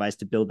incentivized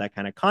to build that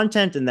kind of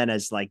content, and then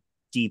as like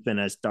deep and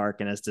as dark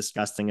and as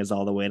disgusting as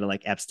all the way to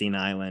like Epstein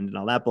Island and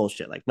all that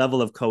bullshit. Like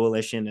level of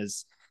coalition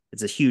is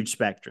it's a huge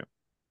spectrum.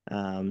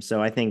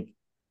 So I think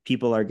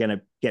people are going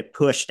to get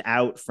pushed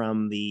out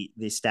from the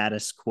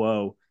status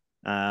quo,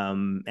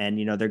 and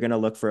they're going to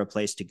look for a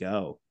place to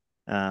go.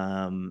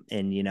 And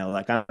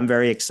like I'm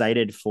very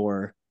excited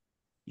for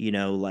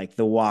like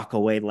the walk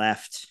away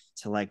left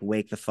to like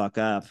wake the fuck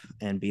up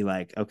and be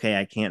like, okay,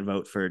 I can't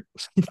vote for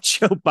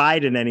Joe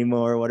Biden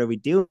anymore. What are we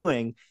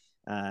doing?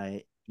 Uh,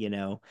 you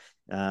know,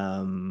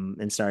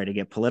 and sorry to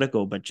get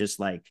political, but just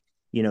like,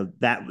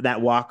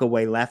 that walk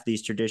away left,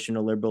 these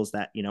traditional liberals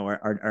that,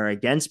 are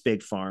against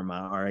big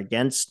pharma, are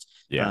against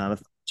Yeah.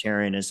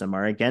 authoritarianism,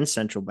 are against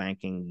central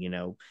banking,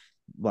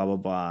 blah, blah,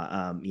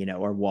 blah,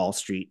 or Wall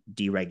Street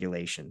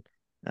deregulation.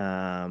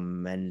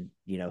 And,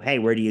 hey,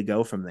 where do you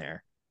go from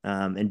there?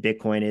 And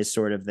Bitcoin is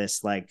sort of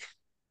this like,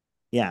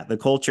 yeah, the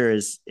culture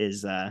is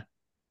up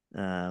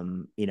in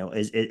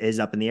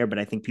the air, but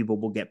I think people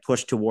will get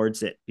pushed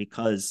towards it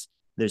because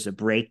there's a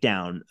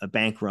breakdown, a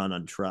bank run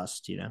on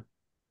trust.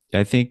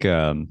 I think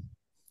I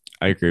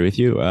agree with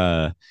you.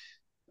 I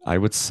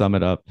would sum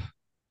it up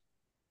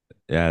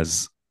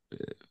as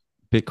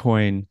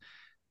Bitcoin,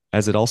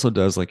 as it also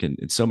does like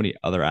in so many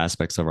other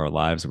aspects of our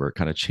lives where it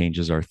kind of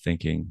changes our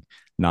thinking,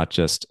 not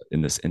just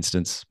in this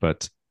instance,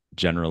 but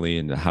generally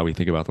in how we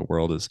think about the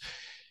world, is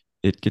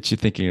it gets you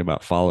thinking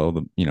about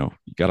you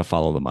got to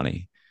follow the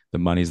money. The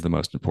money is the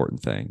most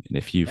important thing. And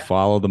if you Yeah.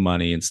 follow the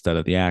money instead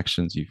of the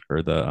actions,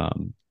 or the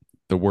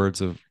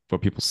words of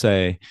what people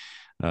say,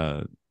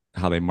 uh,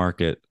 how they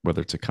market,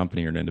 whether it's a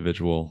company or an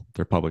individual,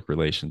 their public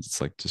relations,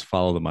 it's like just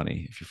follow the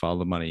money. If you follow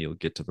the money, you'll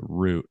get to the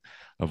root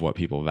of what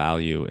people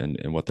value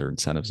and what their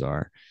incentives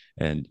are.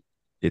 And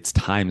it's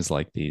times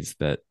like these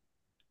that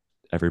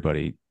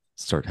everybody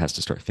has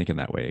to start thinking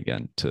that way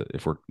again, to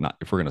if we're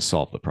going to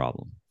solve the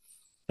problem.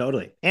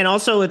 Totally. And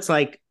also it's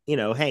like,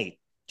 hey,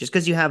 just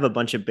because you have a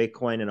bunch of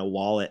Bitcoin in a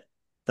wallet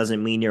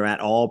doesn't mean you're at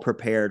all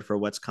prepared for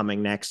what's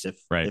coming next.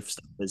 If Right. if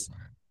stuff is,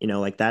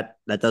 like that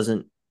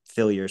doesn't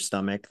fill your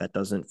stomach, that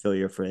doesn't fill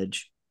your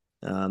fridge,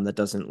 that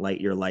doesn't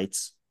light your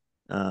lights.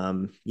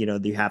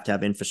 You have to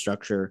have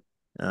infrastructure,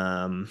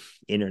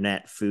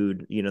 internet,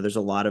 food. There's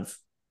a lot of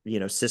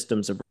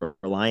systems of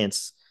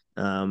reliance.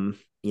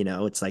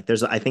 It's like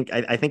I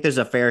think there's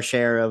a fair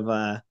share of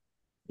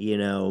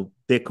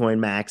Bitcoin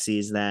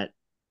maxis that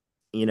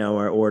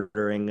are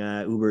ordering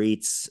Uber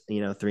Eats,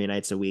 3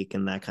 nights a week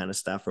and that kind of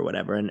stuff or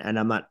whatever. And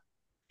I'm not,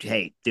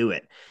 hey, do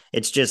it.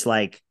 It's just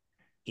like,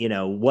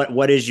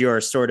 what is your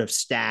sort of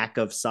stack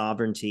of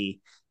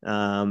sovereignty?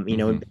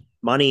 Mm-hmm.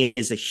 Money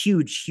is a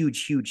huge,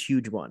 huge, huge,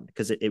 huge one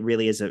because it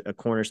really is a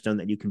cornerstone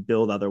that you can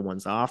build other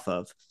ones off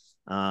of.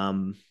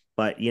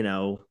 But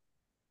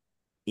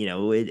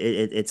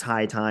it's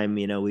high time,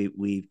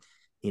 we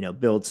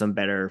build some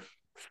better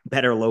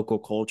local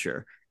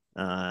culture,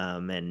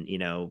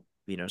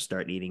 and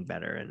start eating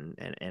better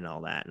and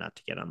all that, not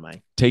to get on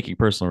my Taking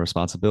personal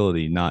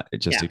responsibility, not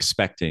just yeah,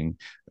 expecting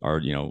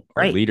our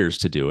right, leaders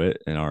to do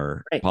it and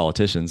our right,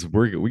 politicians.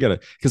 We gotta,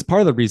 because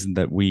part of the reason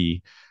that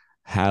we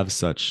have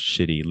such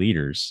shitty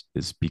leaders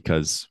is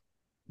because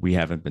we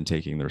haven't been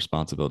taking the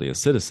responsibility as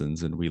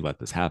citizens, and we let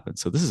this happen.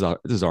 So this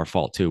is our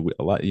fault too.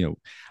 A lot,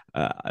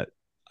 I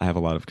have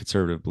a lot of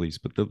conservative beliefs,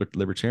 but the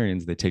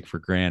libertarians, they take for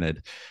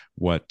granted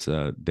what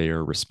they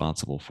are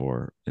responsible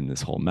for in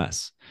this whole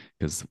mess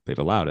because they've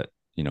allowed it.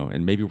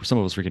 And maybe some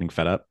of us are getting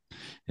fed up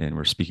and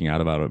we're speaking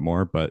out about it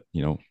more. But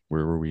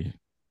where were we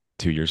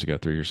 2 years ago,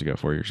 3 years ago,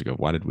 4 years ago?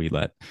 Why did we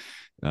let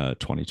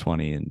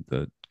 2020 and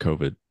the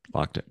COVID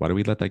lockdown? Why did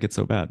we let that get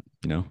so bad?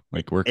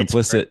 Like we're it's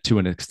complicit to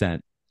an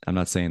extent. I'm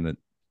not saying that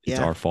it's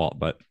yeah, our fault,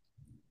 but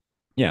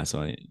yeah. So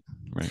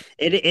right.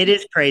 it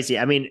is crazy.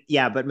 I mean,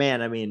 yeah, but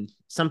man, I mean,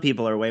 some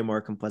people are way more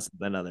complicit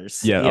than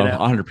others, Yeah,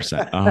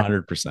 100%,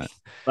 100%.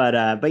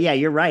 but yeah,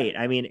 you're right.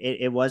 I mean,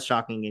 it was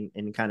shocking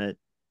and kind of,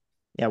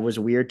 yeah, it was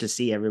weird to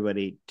see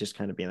everybody just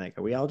kind of being like,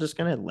 are we all just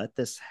gonna let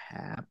this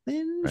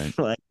happen? Right,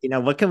 Like,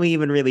 what can we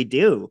even really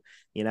do?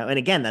 And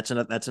again, that's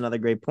another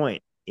great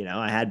point.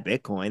 I had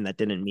Bitcoin. That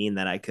didn't mean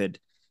that I could,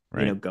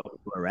 right. go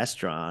to a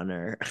restaurant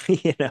or,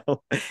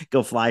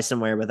 go fly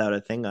somewhere without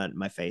a thing on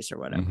my face or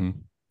whatever.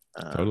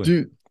 Mm-hmm. Totally.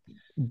 Um,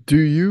 Do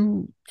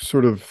you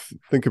sort of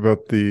think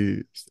about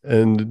the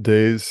end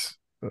days,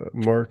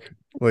 Mark,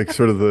 like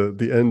sort of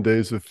the end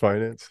days of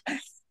finance?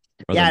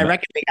 Or yeah, I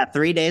reckon we got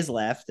 3 days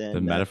left, the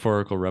and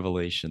metaphorical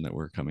revelation that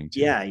we're coming to.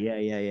 yeah, yeah,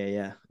 yeah, yeah,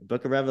 yeah.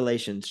 Book of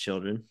Revelations,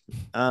 children.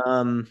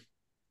 Um,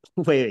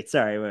 wait,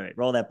 sorry, wait,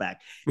 roll that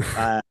back.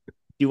 Uh,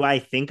 do I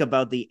think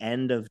about the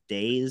end of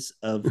days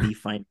of the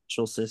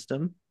financial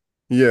system?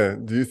 Yeah.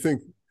 Do you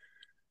think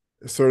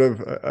sort of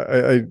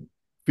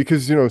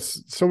because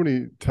so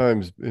many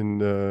times in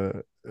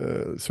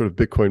sort of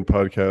Bitcoin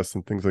podcasts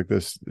and things like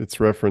this, it's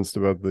referenced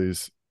about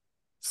these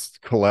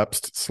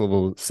collapsed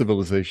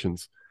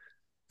civilizations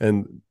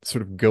and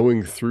sort of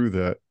going through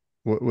that,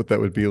 what that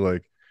would be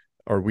like.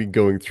 Are we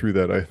going through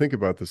that? I think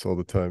about this all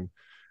the time,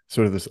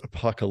 sort of this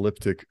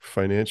apocalyptic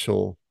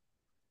financial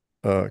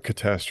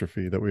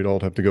catastrophe that we'd all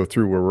have to go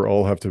through, where we're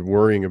all have to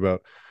worrying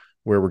about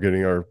where we're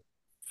getting our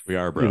We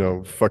are,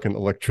 bro. fucking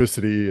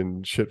electricity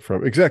and shit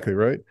from. Exactly,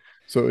 right?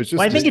 So it's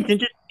Well, I just think it's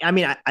interesting. I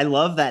mean, I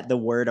love that the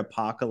word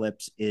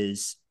apocalypse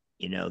is,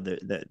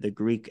 the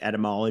Greek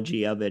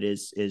etymology of it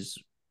is,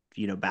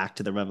 back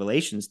to the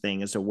Revelations thing,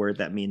 is a word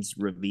that means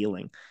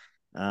revealing.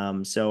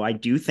 So I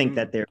do think mm,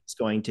 that there's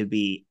going to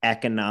be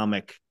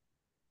economic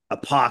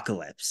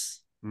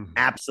apocalypse. mm.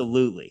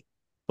 Absolutely.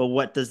 But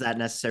what does that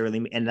necessarily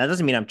mean? And that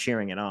doesn't mean I'm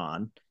cheering it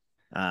on.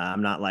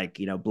 I'm not like,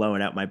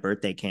 blowing out my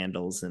birthday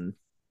candles and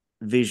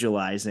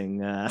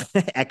visualizing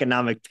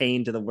economic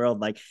pain to the world.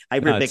 Like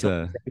hyper No,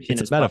 Bitcoinization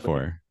it's a is probably,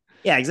 metaphor.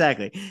 yeah,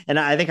 exactly. And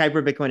I think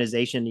hyper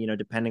Bitcoinization,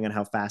 depending on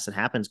how fast it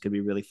happens, could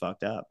be really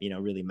fucked up,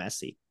 really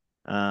messy.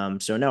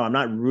 So no, I'm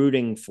not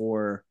rooting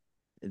for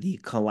the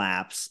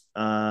collapse.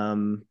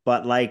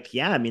 But like,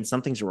 yeah, I mean,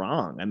 something's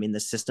wrong. I mean, the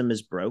system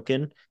is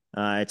broken.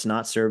 It's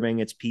not serving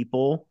its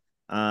people.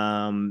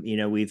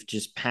 We've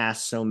just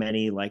passed so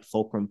many like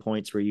fulcrum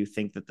points where you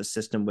think that the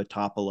system would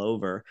topple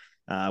over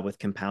with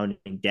compounding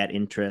debt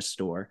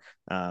interest, or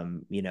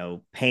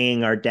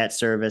paying our debt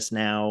service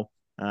now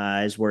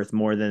is worth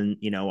more than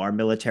our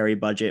military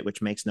budget,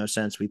 which makes no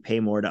sense. We pay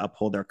more to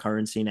uphold our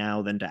currency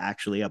now than to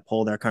actually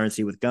uphold our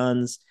currency with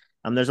guns.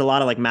 There's a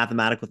lot of like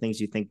mathematical things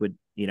you think would,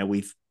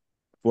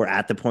 we're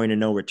at the point of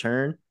no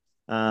return.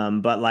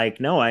 But like,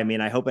 no, I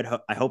mean, I hope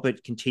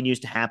it continues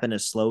to happen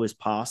as slow as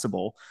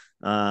possible.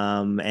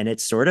 And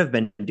it's sort of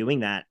been doing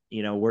that.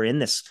 We're in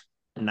this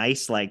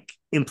nice like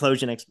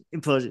implosion,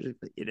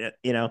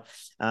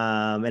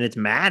 and it's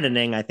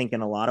maddening, I think,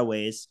 in a lot of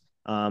ways.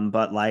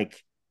 But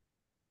like,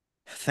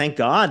 thank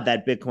God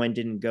that Bitcoin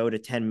didn't go to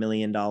 $10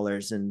 million in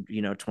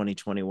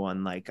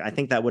 2021. Like, I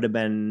think that would have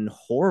been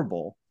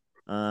horrible.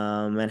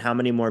 And how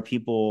many more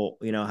people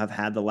have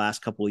had the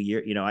last couple of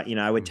years?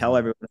 I would tell Mm-hmm.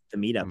 everyone at the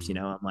meetups.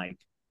 Mm-hmm. I'm like,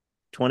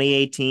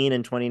 2018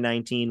 and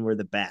 2019 were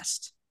the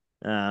best.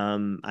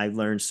 I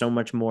learned so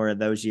much more of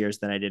those years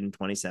than I did in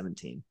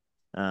 2017.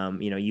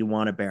 You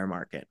want a bear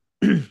market.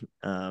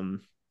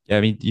 um, Yeah,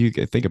 I mean, you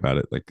think about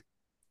it. Like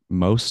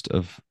most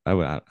of, I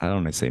don't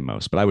want to say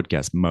most, but I would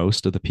guess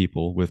most of the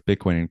people with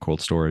Bitcoin and cold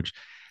storage,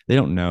 they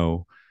don't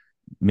know.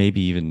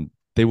 Maybe even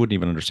they wouldn't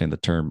even understand the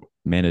term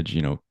manage.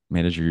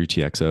 Manage your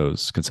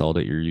UTXOs,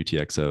 consolidate your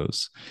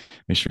UTXOs,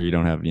 make sure you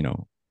don't have you're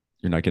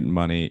not getting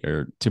money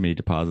or too many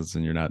deposits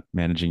and you're not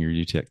managing your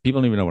UTX. People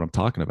don't even know what I'm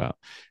talking about.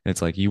 And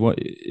it's like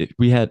if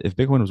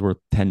Bitcoin was worth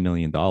 $10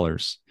 million,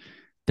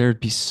 there'd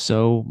be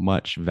so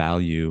much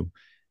value,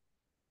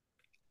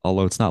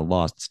 although it's not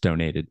lost, it's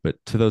donated, but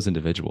to those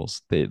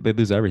individuals, they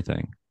lose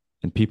everything.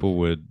 And people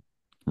would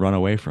run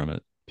away from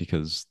it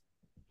because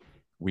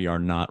we are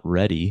not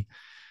ready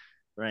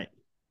right.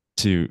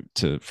 to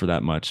for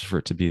that much, for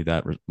it to be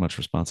that much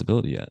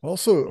responsibility yet. But we're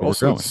Also, it's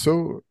growing.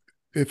 so,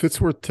 if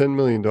it's worth $10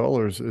 million,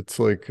 it's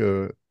like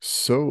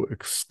so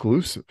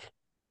exclusive.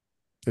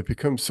 It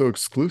becomes so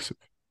exclusive.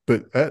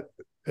 But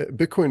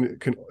Bitcoin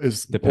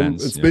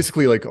Depends. it's Yeah.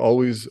 basically like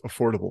always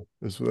affordable.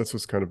 That's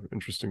what's kind of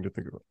interesting to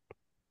think about.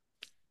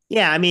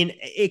 Yeah, I mean,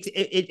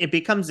 it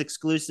becomes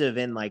exclusive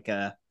in like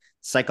a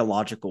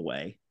psychological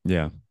way,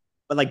 Yeah.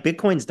 but like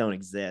Bitcoins don't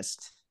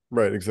exist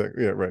Right,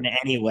 exactly. Yeah, right. in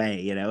any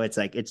way. It's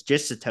like it's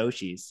just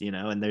Satoshis,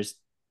 and there's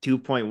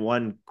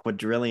 2.1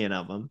 quadrillion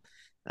of them.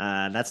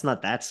 That's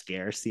not that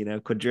scarce.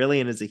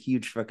 Quadrillion is a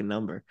huge fucking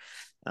number.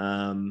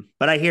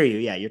 But I hear you.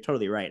 Yeah, you're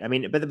totally right. I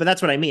mean, but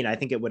that's what I mean. I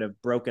think it would have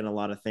broken a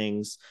lot of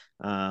things.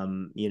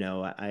 I'm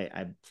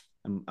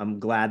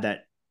glad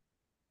that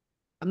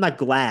I'm not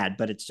glad,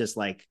 but it's just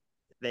like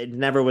it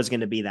never was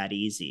going to be that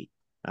easy.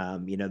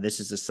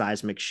 This is a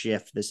seismic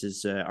shift. This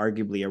is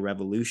arguably a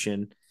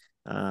revolution.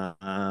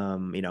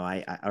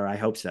 I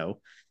hope so.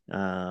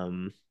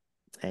 Um,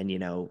 and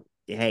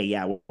hey,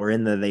 yeah, we're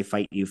in the they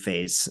fight you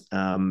phase.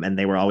 And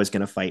they were always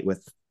going to fight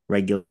with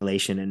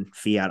regulation and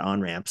fiat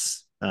on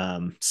ramps.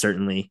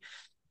 Certainly,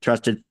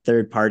 trusted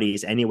third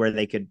parties anywhere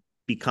they could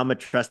become a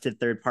trusted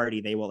third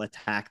party, they will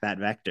attack that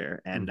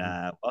vector. And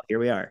Mm-hmm. well, here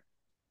we are.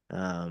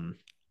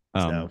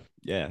 So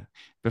Yeah.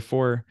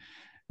 Before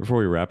before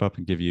we wrap up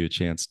and give you a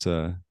chance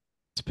to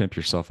pimp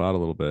yourself out a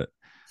little bit,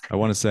 I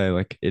want to say,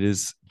 like, it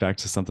is back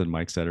to something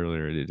Mike said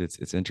earlier.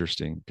 It's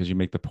interesting because you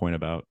make the point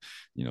about,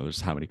 there's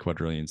how many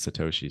quadrillion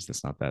satoshis.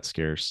 That's not that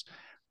scarce,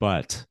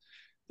 but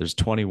there's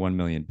 21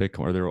 million Bitcoin,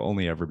 or there will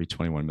only ever be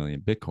 21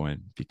 million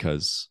Bitcoin,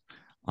 because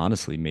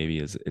honestly, maybe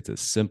it's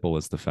as simple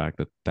as the fact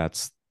that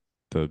that's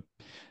the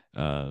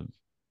uh,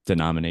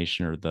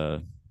 denomination, or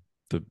the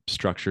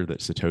structure that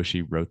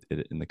Satoshi wrote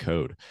it in the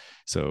code.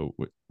 So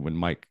when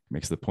Mike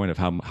makes the point of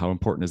how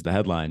important is the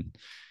headline, it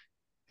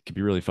could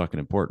be really fucking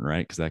important,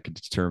 right? Because that could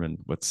determine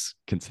what's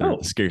considered the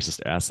oh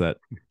scarcest asset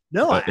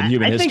No, in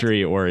human I think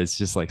history, or it's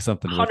just like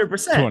something with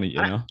 100%. 20,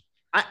 you know?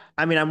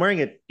 I mean, I'm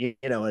wearing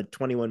a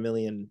 21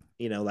 million,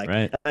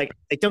 Right. like,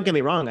 don't get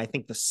me wrong. I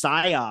think the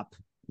psyop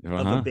of a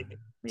Uh-huh.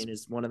 Bitcoin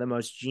is one of the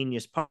most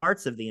genius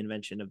parts of the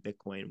invention of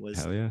Bitcoin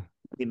was Hell yeah.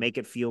 to make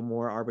it feel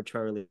more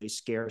arbitrarily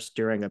scarce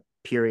during a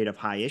period of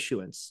high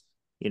issuance.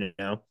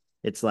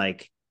 It's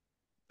like,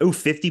 oh,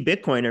 50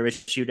 Bitcoin are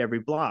issued every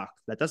block.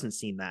 That doesn't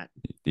seem that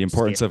The scary.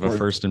 importance of a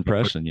first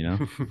impression, you know?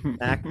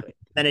 Exactly.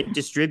 Then it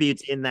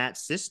distributes in that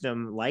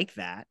system like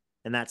that.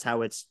 And that's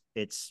how it's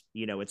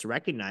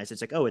recognized. It's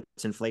like, oh,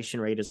 its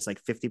inflation rate is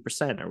like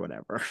 50% or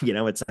whatever.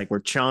 It's like we're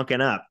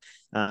chonking up,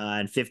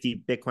 and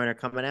 50 Bitcoin are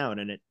coming out.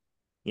 And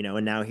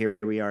now here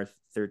we are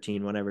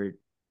 13, whatever,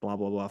 blah,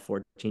 blah, blah,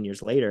 14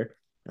 years later.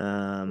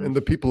 And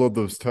the people of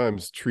those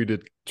times treat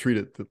it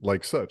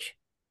like such.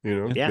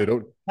 Yeah, They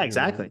don't.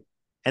 exactly.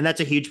 And that's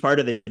a huge part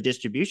of the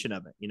distribution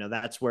of it.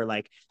 That's where,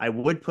 like, I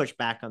would push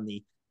back on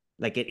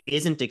like, it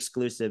isn't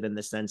exclusive in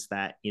the sense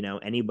that,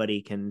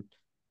 anybody can,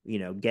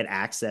 get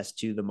access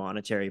to the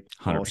monetary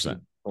policy.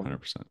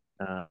 100%.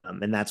 100%.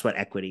 And that's what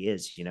equity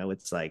is.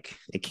 It's like,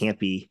 it can't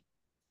be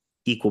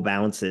equal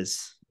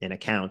balances in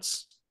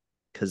accounts,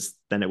 because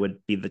then it would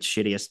be the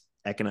shittiest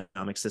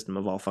economic system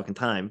of all fucking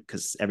time,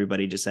 because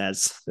everybody just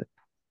has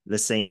the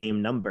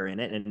same number in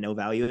it and no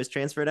value is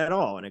transferred at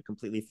all, and it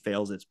completely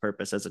fails its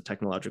purpose as a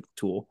technological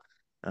tool.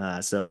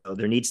 So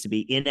there needs to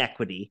be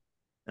inequity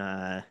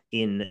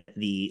in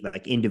the,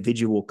 like,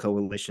 individual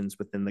coalitions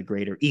within the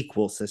greater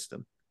equal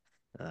system.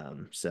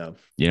 So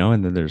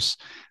And then there's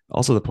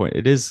also the point,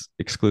 it is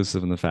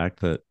exclusive in the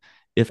fact that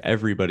if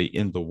everybody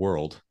in the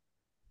world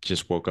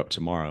just woke up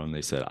tomorrow and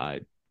they said, I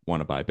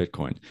want to buy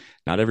Bitcoin,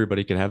 not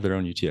everybody could have their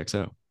own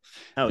UTXO.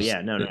 oh Just,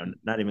 yeah, no,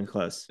 not even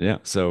close. yeah.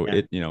 So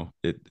Yeah.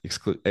 the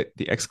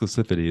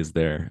exclusivity is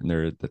there.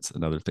 And that's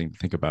another thing to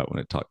think about when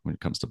it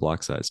comes to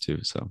block size too.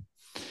 So,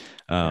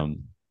 Yeah.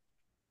 um,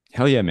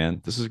 hell yeah,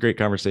 man. This is a great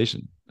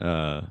conversation.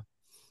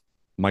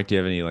 Mike, do you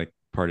have any like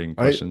parting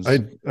I questions? I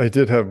I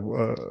did have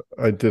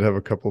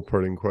a couple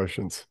parting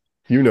questions.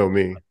 You know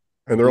me,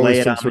 and they're Lay always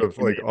it some on sort me, of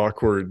like man.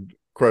 awkward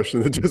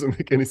question that doesn't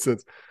make any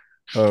sense.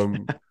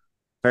 Um,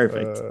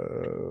 Perfect.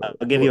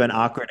 I'll give you what an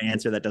awkward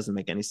answer that doesn't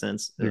make any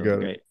sense. you It'll be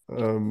got it.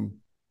 great.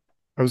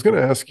 I was going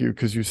to ask you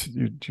because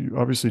you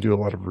obviously do a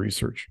lot of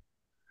research,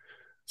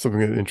 something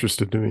that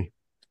interested to me.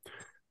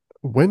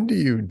 When do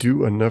you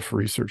do enough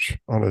research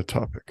on a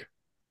topic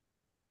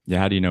Yeah.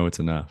 How do you know it's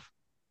enough?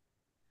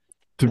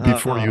 to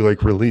before Uh, you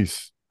like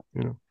release?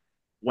 You know,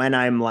 when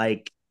I'm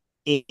like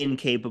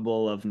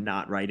incapable of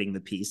not writing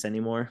the piece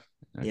anymore,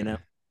 you Okay. know,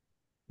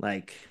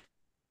 like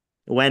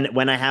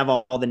when I have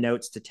all the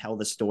notes to tell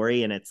the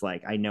story, and it's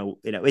like, I know,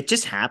 it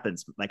just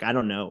happens. Like, I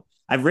don't know.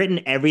 I've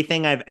written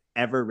everything I've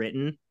ever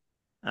written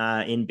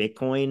in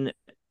Bitcoin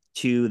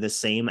to the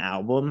same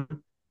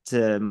album,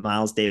 to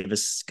Miles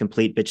Davis'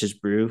 Complete Bitches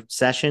Brew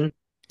session.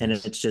 And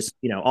Nice. it's just,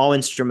 all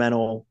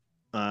instrumental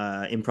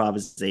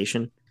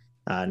improvisation.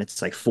 And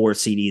it's like 4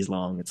 CDs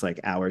long. It's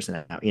like hours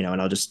and hours,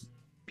 and I'll just,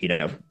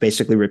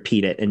 basically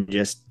repeat it and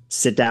just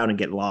sit down and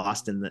get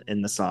lost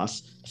in the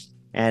sauce.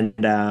 And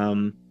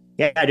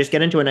yeah, I just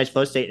get into a nice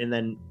flow state. And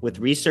then with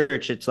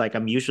research, it's like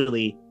I'm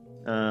usually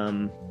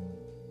um,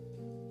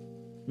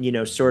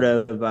 sort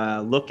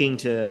of looking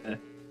to.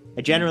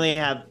 I generally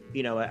have,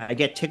 I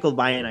get tickled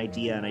by an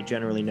idea, and I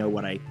generally know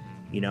what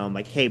I'm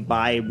like, hey,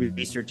 by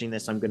researching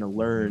this, I'm going to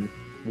learn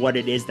what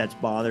it is that's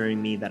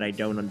bothering me that I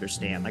don't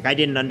understand. Like, I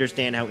didn't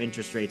understand how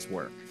interest rates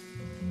work.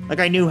 Like,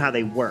 I knew how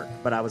they work,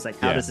 but I was like,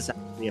 how Yeah. does this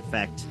actually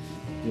affect,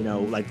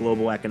 like,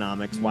 global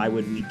economics? Why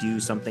would we do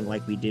something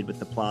like we did with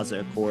the Plaza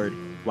Accord?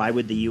 Why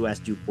would the U.S.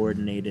 do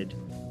coordinated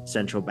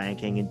central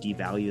banking and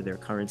devalue their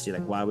currency?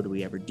 Like, why would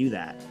we ever do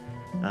that?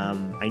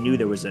 I knew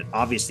there was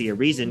obviously a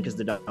reason, because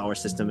the dollar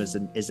system is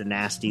a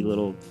nasty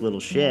little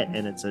shit,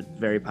 and it's a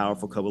very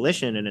powerful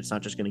coalition, and it's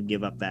not just going to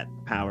give up that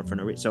power for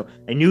no reason. So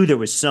I knew there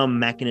was some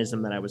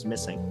mechanism that I was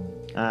missing.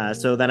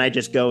 So then I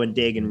just go and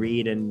dig and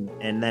read, and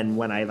then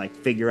when I like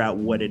figure out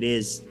what it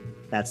is,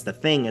 that's the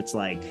thing. It's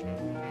like,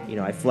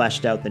 I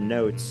fleshed out the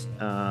notes,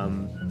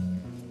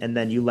 and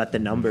then you let the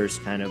numbers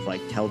kind of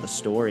like tell the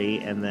story,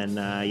 and then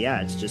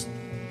yeah, it's just,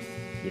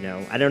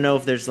 I don't know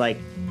if there's like,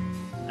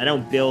 I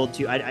don't build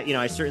to,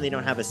 I certainly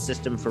don't have a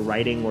system for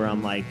writing where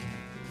I'm like,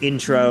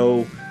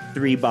 intro,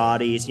 3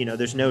 bodies,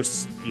 there's no,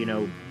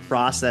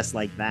 process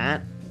like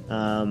that.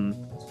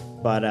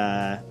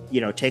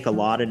 But take a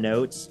lot of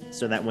notes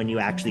so that when you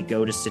actually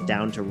go to sit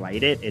down to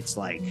write it, it's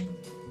like,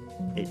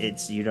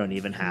 it's, you don't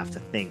even have to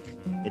think.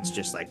 It's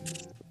just like,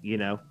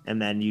 and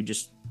then you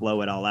just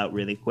blow it all out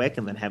really quick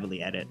and then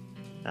heavily edit.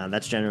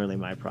 That's generally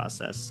my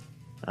process.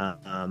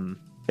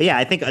 But yeah,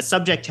 I think a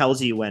subject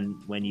tells you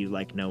when you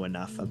like know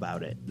enough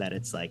about it, that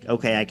it's like,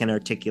 okay, I can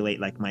articulate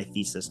like my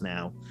thesis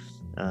now,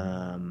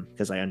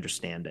 because I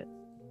understand it.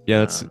 Yeah.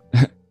 That's Um,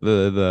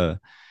 the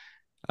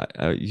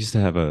I used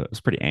to I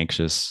was pretty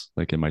anxious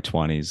like in my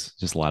 20s,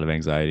 just a lot of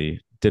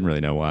anxiety. Didn't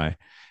really know why.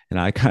 And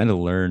I kind of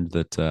learned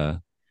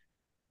that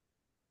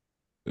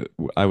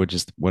I would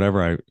just,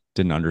 whatever I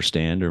didn't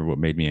understand or what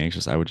made me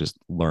anxious, I would just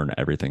learn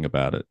everything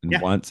about it. And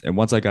Yeah.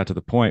 once I got to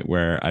the point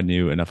where I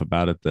knew enough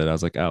about it that I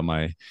was like, oh,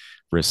 my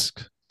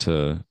risk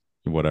to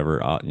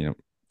whatever,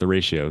 the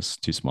ratio's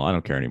too small. I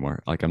don't care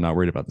anymore. Like, I'm not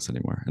worried about this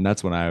anymore. And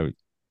that's when I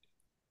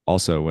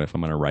also, if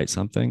I'm going to write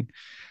something,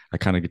 I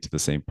kind of get to the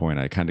same point.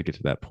 I kind of get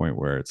to that point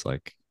where it's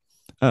like,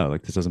 oh,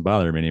 like this doesn't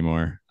bother me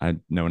anymore. I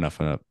know enough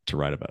to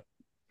write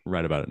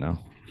about it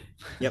now.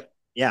 Yep.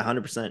 Yeah.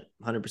 100%.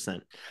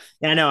 100%.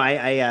 Yeah. No,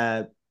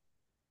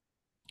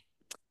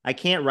 I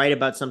can't write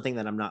about something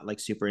that I'm not like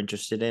super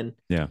interested in.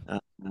 Yeah.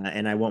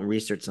 And I won't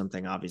research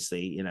something,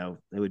 obviously, it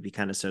would be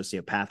kind of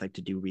sociopathic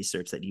to do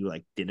research that you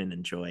like didn't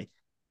enjoy.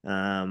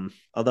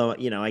 Although,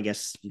 I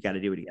guess you got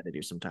to do what you got to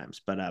do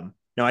sometimes, but,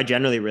 no, I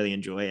generally really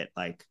enjoy it.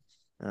 Like,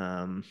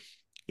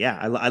 yeah,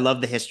 I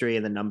love the history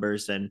and the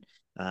numbers and,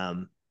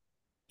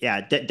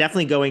 yeah,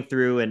 definitely going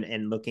through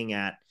and looking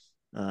at,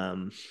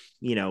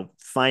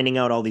 finding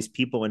out all these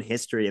people in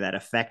history that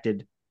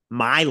affected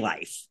my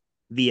life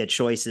via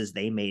choices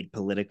they made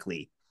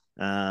politically,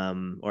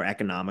 or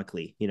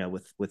economically,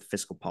 with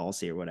fiscal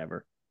policy or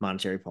whatever,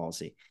 monetary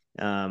policy,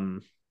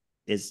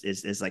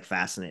 is like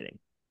fascinating.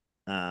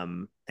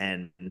 And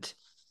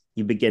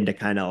you begin to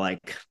kind of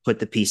like put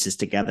the pieces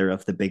together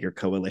of the bigger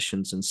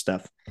coalitions and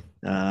stuff.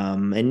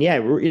 And yeah,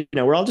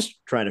 we're all just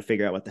trying to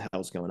figure out what the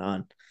hell's going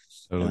on.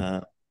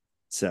 Totally.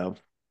 So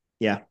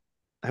yeah,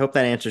 I hope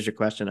that answers your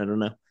question. I don't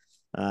know.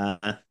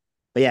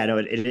 But yeah,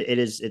 no,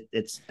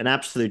 it's an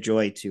absolute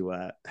joy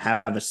to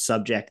have a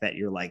subject that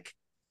you're like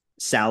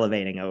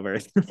salivating over.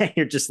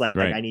 You're just like,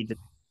 Right. I need to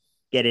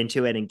get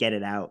into it and get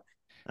it out,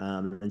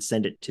 and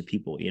send it to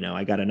people.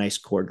 I got a nice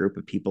core group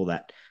of people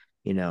that,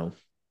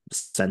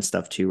 send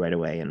stuff to right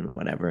away and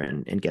whatever,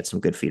 and get some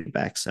good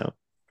feedback. So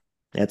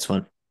that's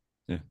fun.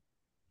 Yeah.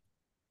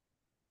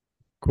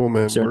 Cool,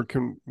 man. So, Where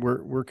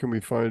can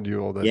we find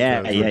you, all that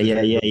yeah, jazz? Or yeah,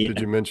 yeah, yeah, yeah.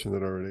 did you mention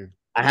that already?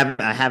 I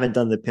haven't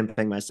done the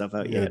pimping myself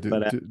out Yeah, yet,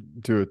 but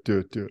do it.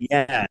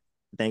 yeah,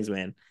 thanks,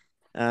 man.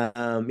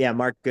 Yeah,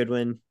 Mark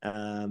Goodwin,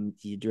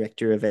 the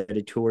director of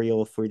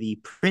editorial for the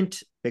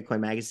print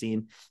Bitcoin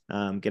magazine.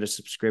 Get a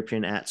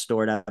subscription at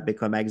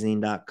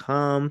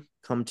store.bitcoinmagazine.com.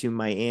 Come to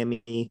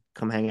Miami,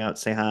 come hang out,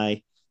 say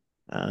hi.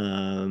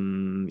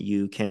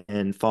 You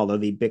can follow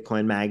the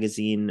Bitcoin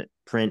magazine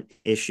print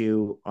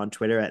issue on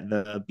Twitter at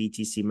the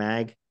BTC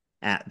Mag,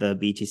 at the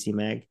BTC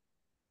Mag.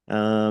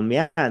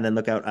 Yeah, and then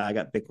look out. I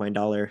got Bitcoin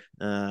Dollar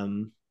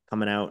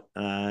coming out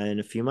in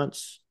a few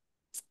months,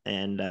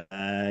 and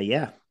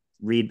yeah,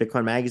 read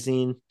Bitcoin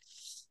Magazine.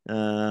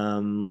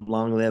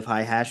 Long live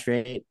high hash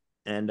rate,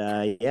 and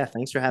yeah,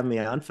 thanks for having me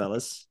on,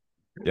 fellas.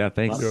 Yeah.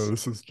 Thanks. No,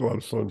 this is a lot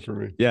of fun for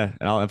me. Yeah.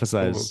 And I'll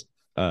emphasize,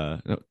 no,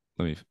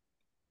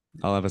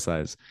 I'll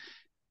emphasize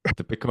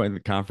the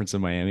Bitcoin conference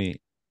in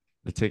Miami.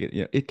 The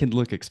ticket, it can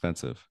look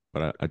expensive,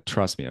 but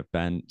trust me, I've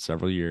been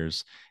several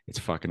years. It's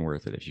fucking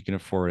worth it. If you can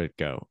afford it,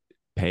 go.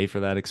 Pay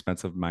for that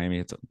expensive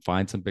Miami.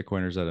 Find some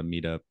Bitcoiners at a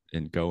meetup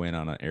and go in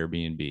on an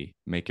Airbnb.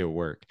 Make it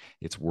work.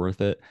 It's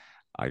worth it.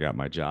 I got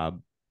my job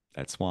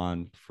at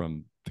Swan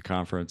from the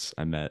conference.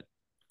 I met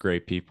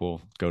great people.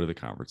 Go to the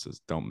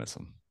conferences. Don't miss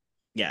them.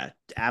 Yeah,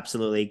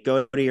 absolutely.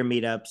 Go to your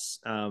meetups.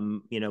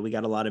 We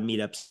got a lot of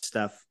meetup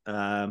stuff.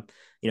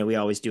 We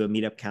always do a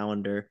meetup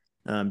calendar,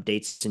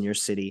 dates in your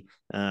city,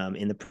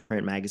 in the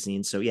print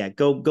magazine. So yeah,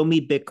 go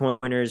meet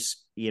Bitcoiners.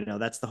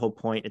 That's the whole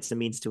point. It's a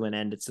means to an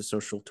end. It's a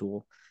social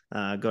tool.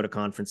 Go to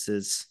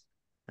conferences.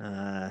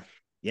 Yeah,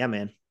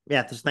 man.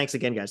 Yeah. Thanks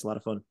again, guys. A lot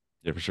of fun.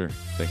 Yeah, for sure.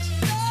 Thanks.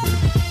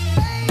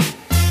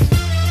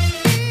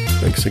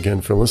 Thanks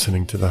again for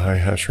listening to the High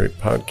Hash Rate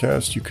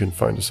podcast. You can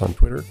find us on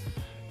Twitter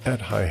at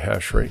High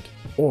Hash Rate,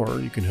 or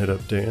you can hit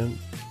up Dan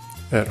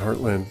at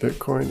Heartland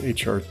Bitcoin,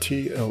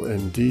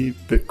 HRTLND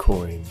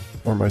Bitcoin,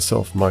 or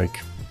myself, Mike,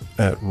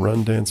 at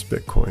Run Dance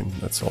Bitcoin.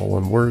 That's all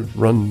one word,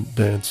 Run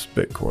Dance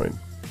Bitcoin.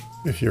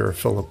 If you're a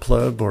fellow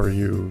pleb or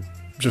you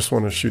just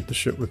want to shoot the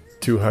shit with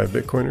two high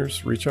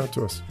Bitcoiners, reach out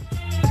to us.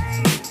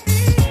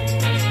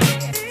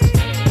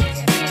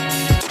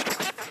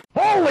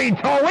 Holy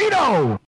Toledo!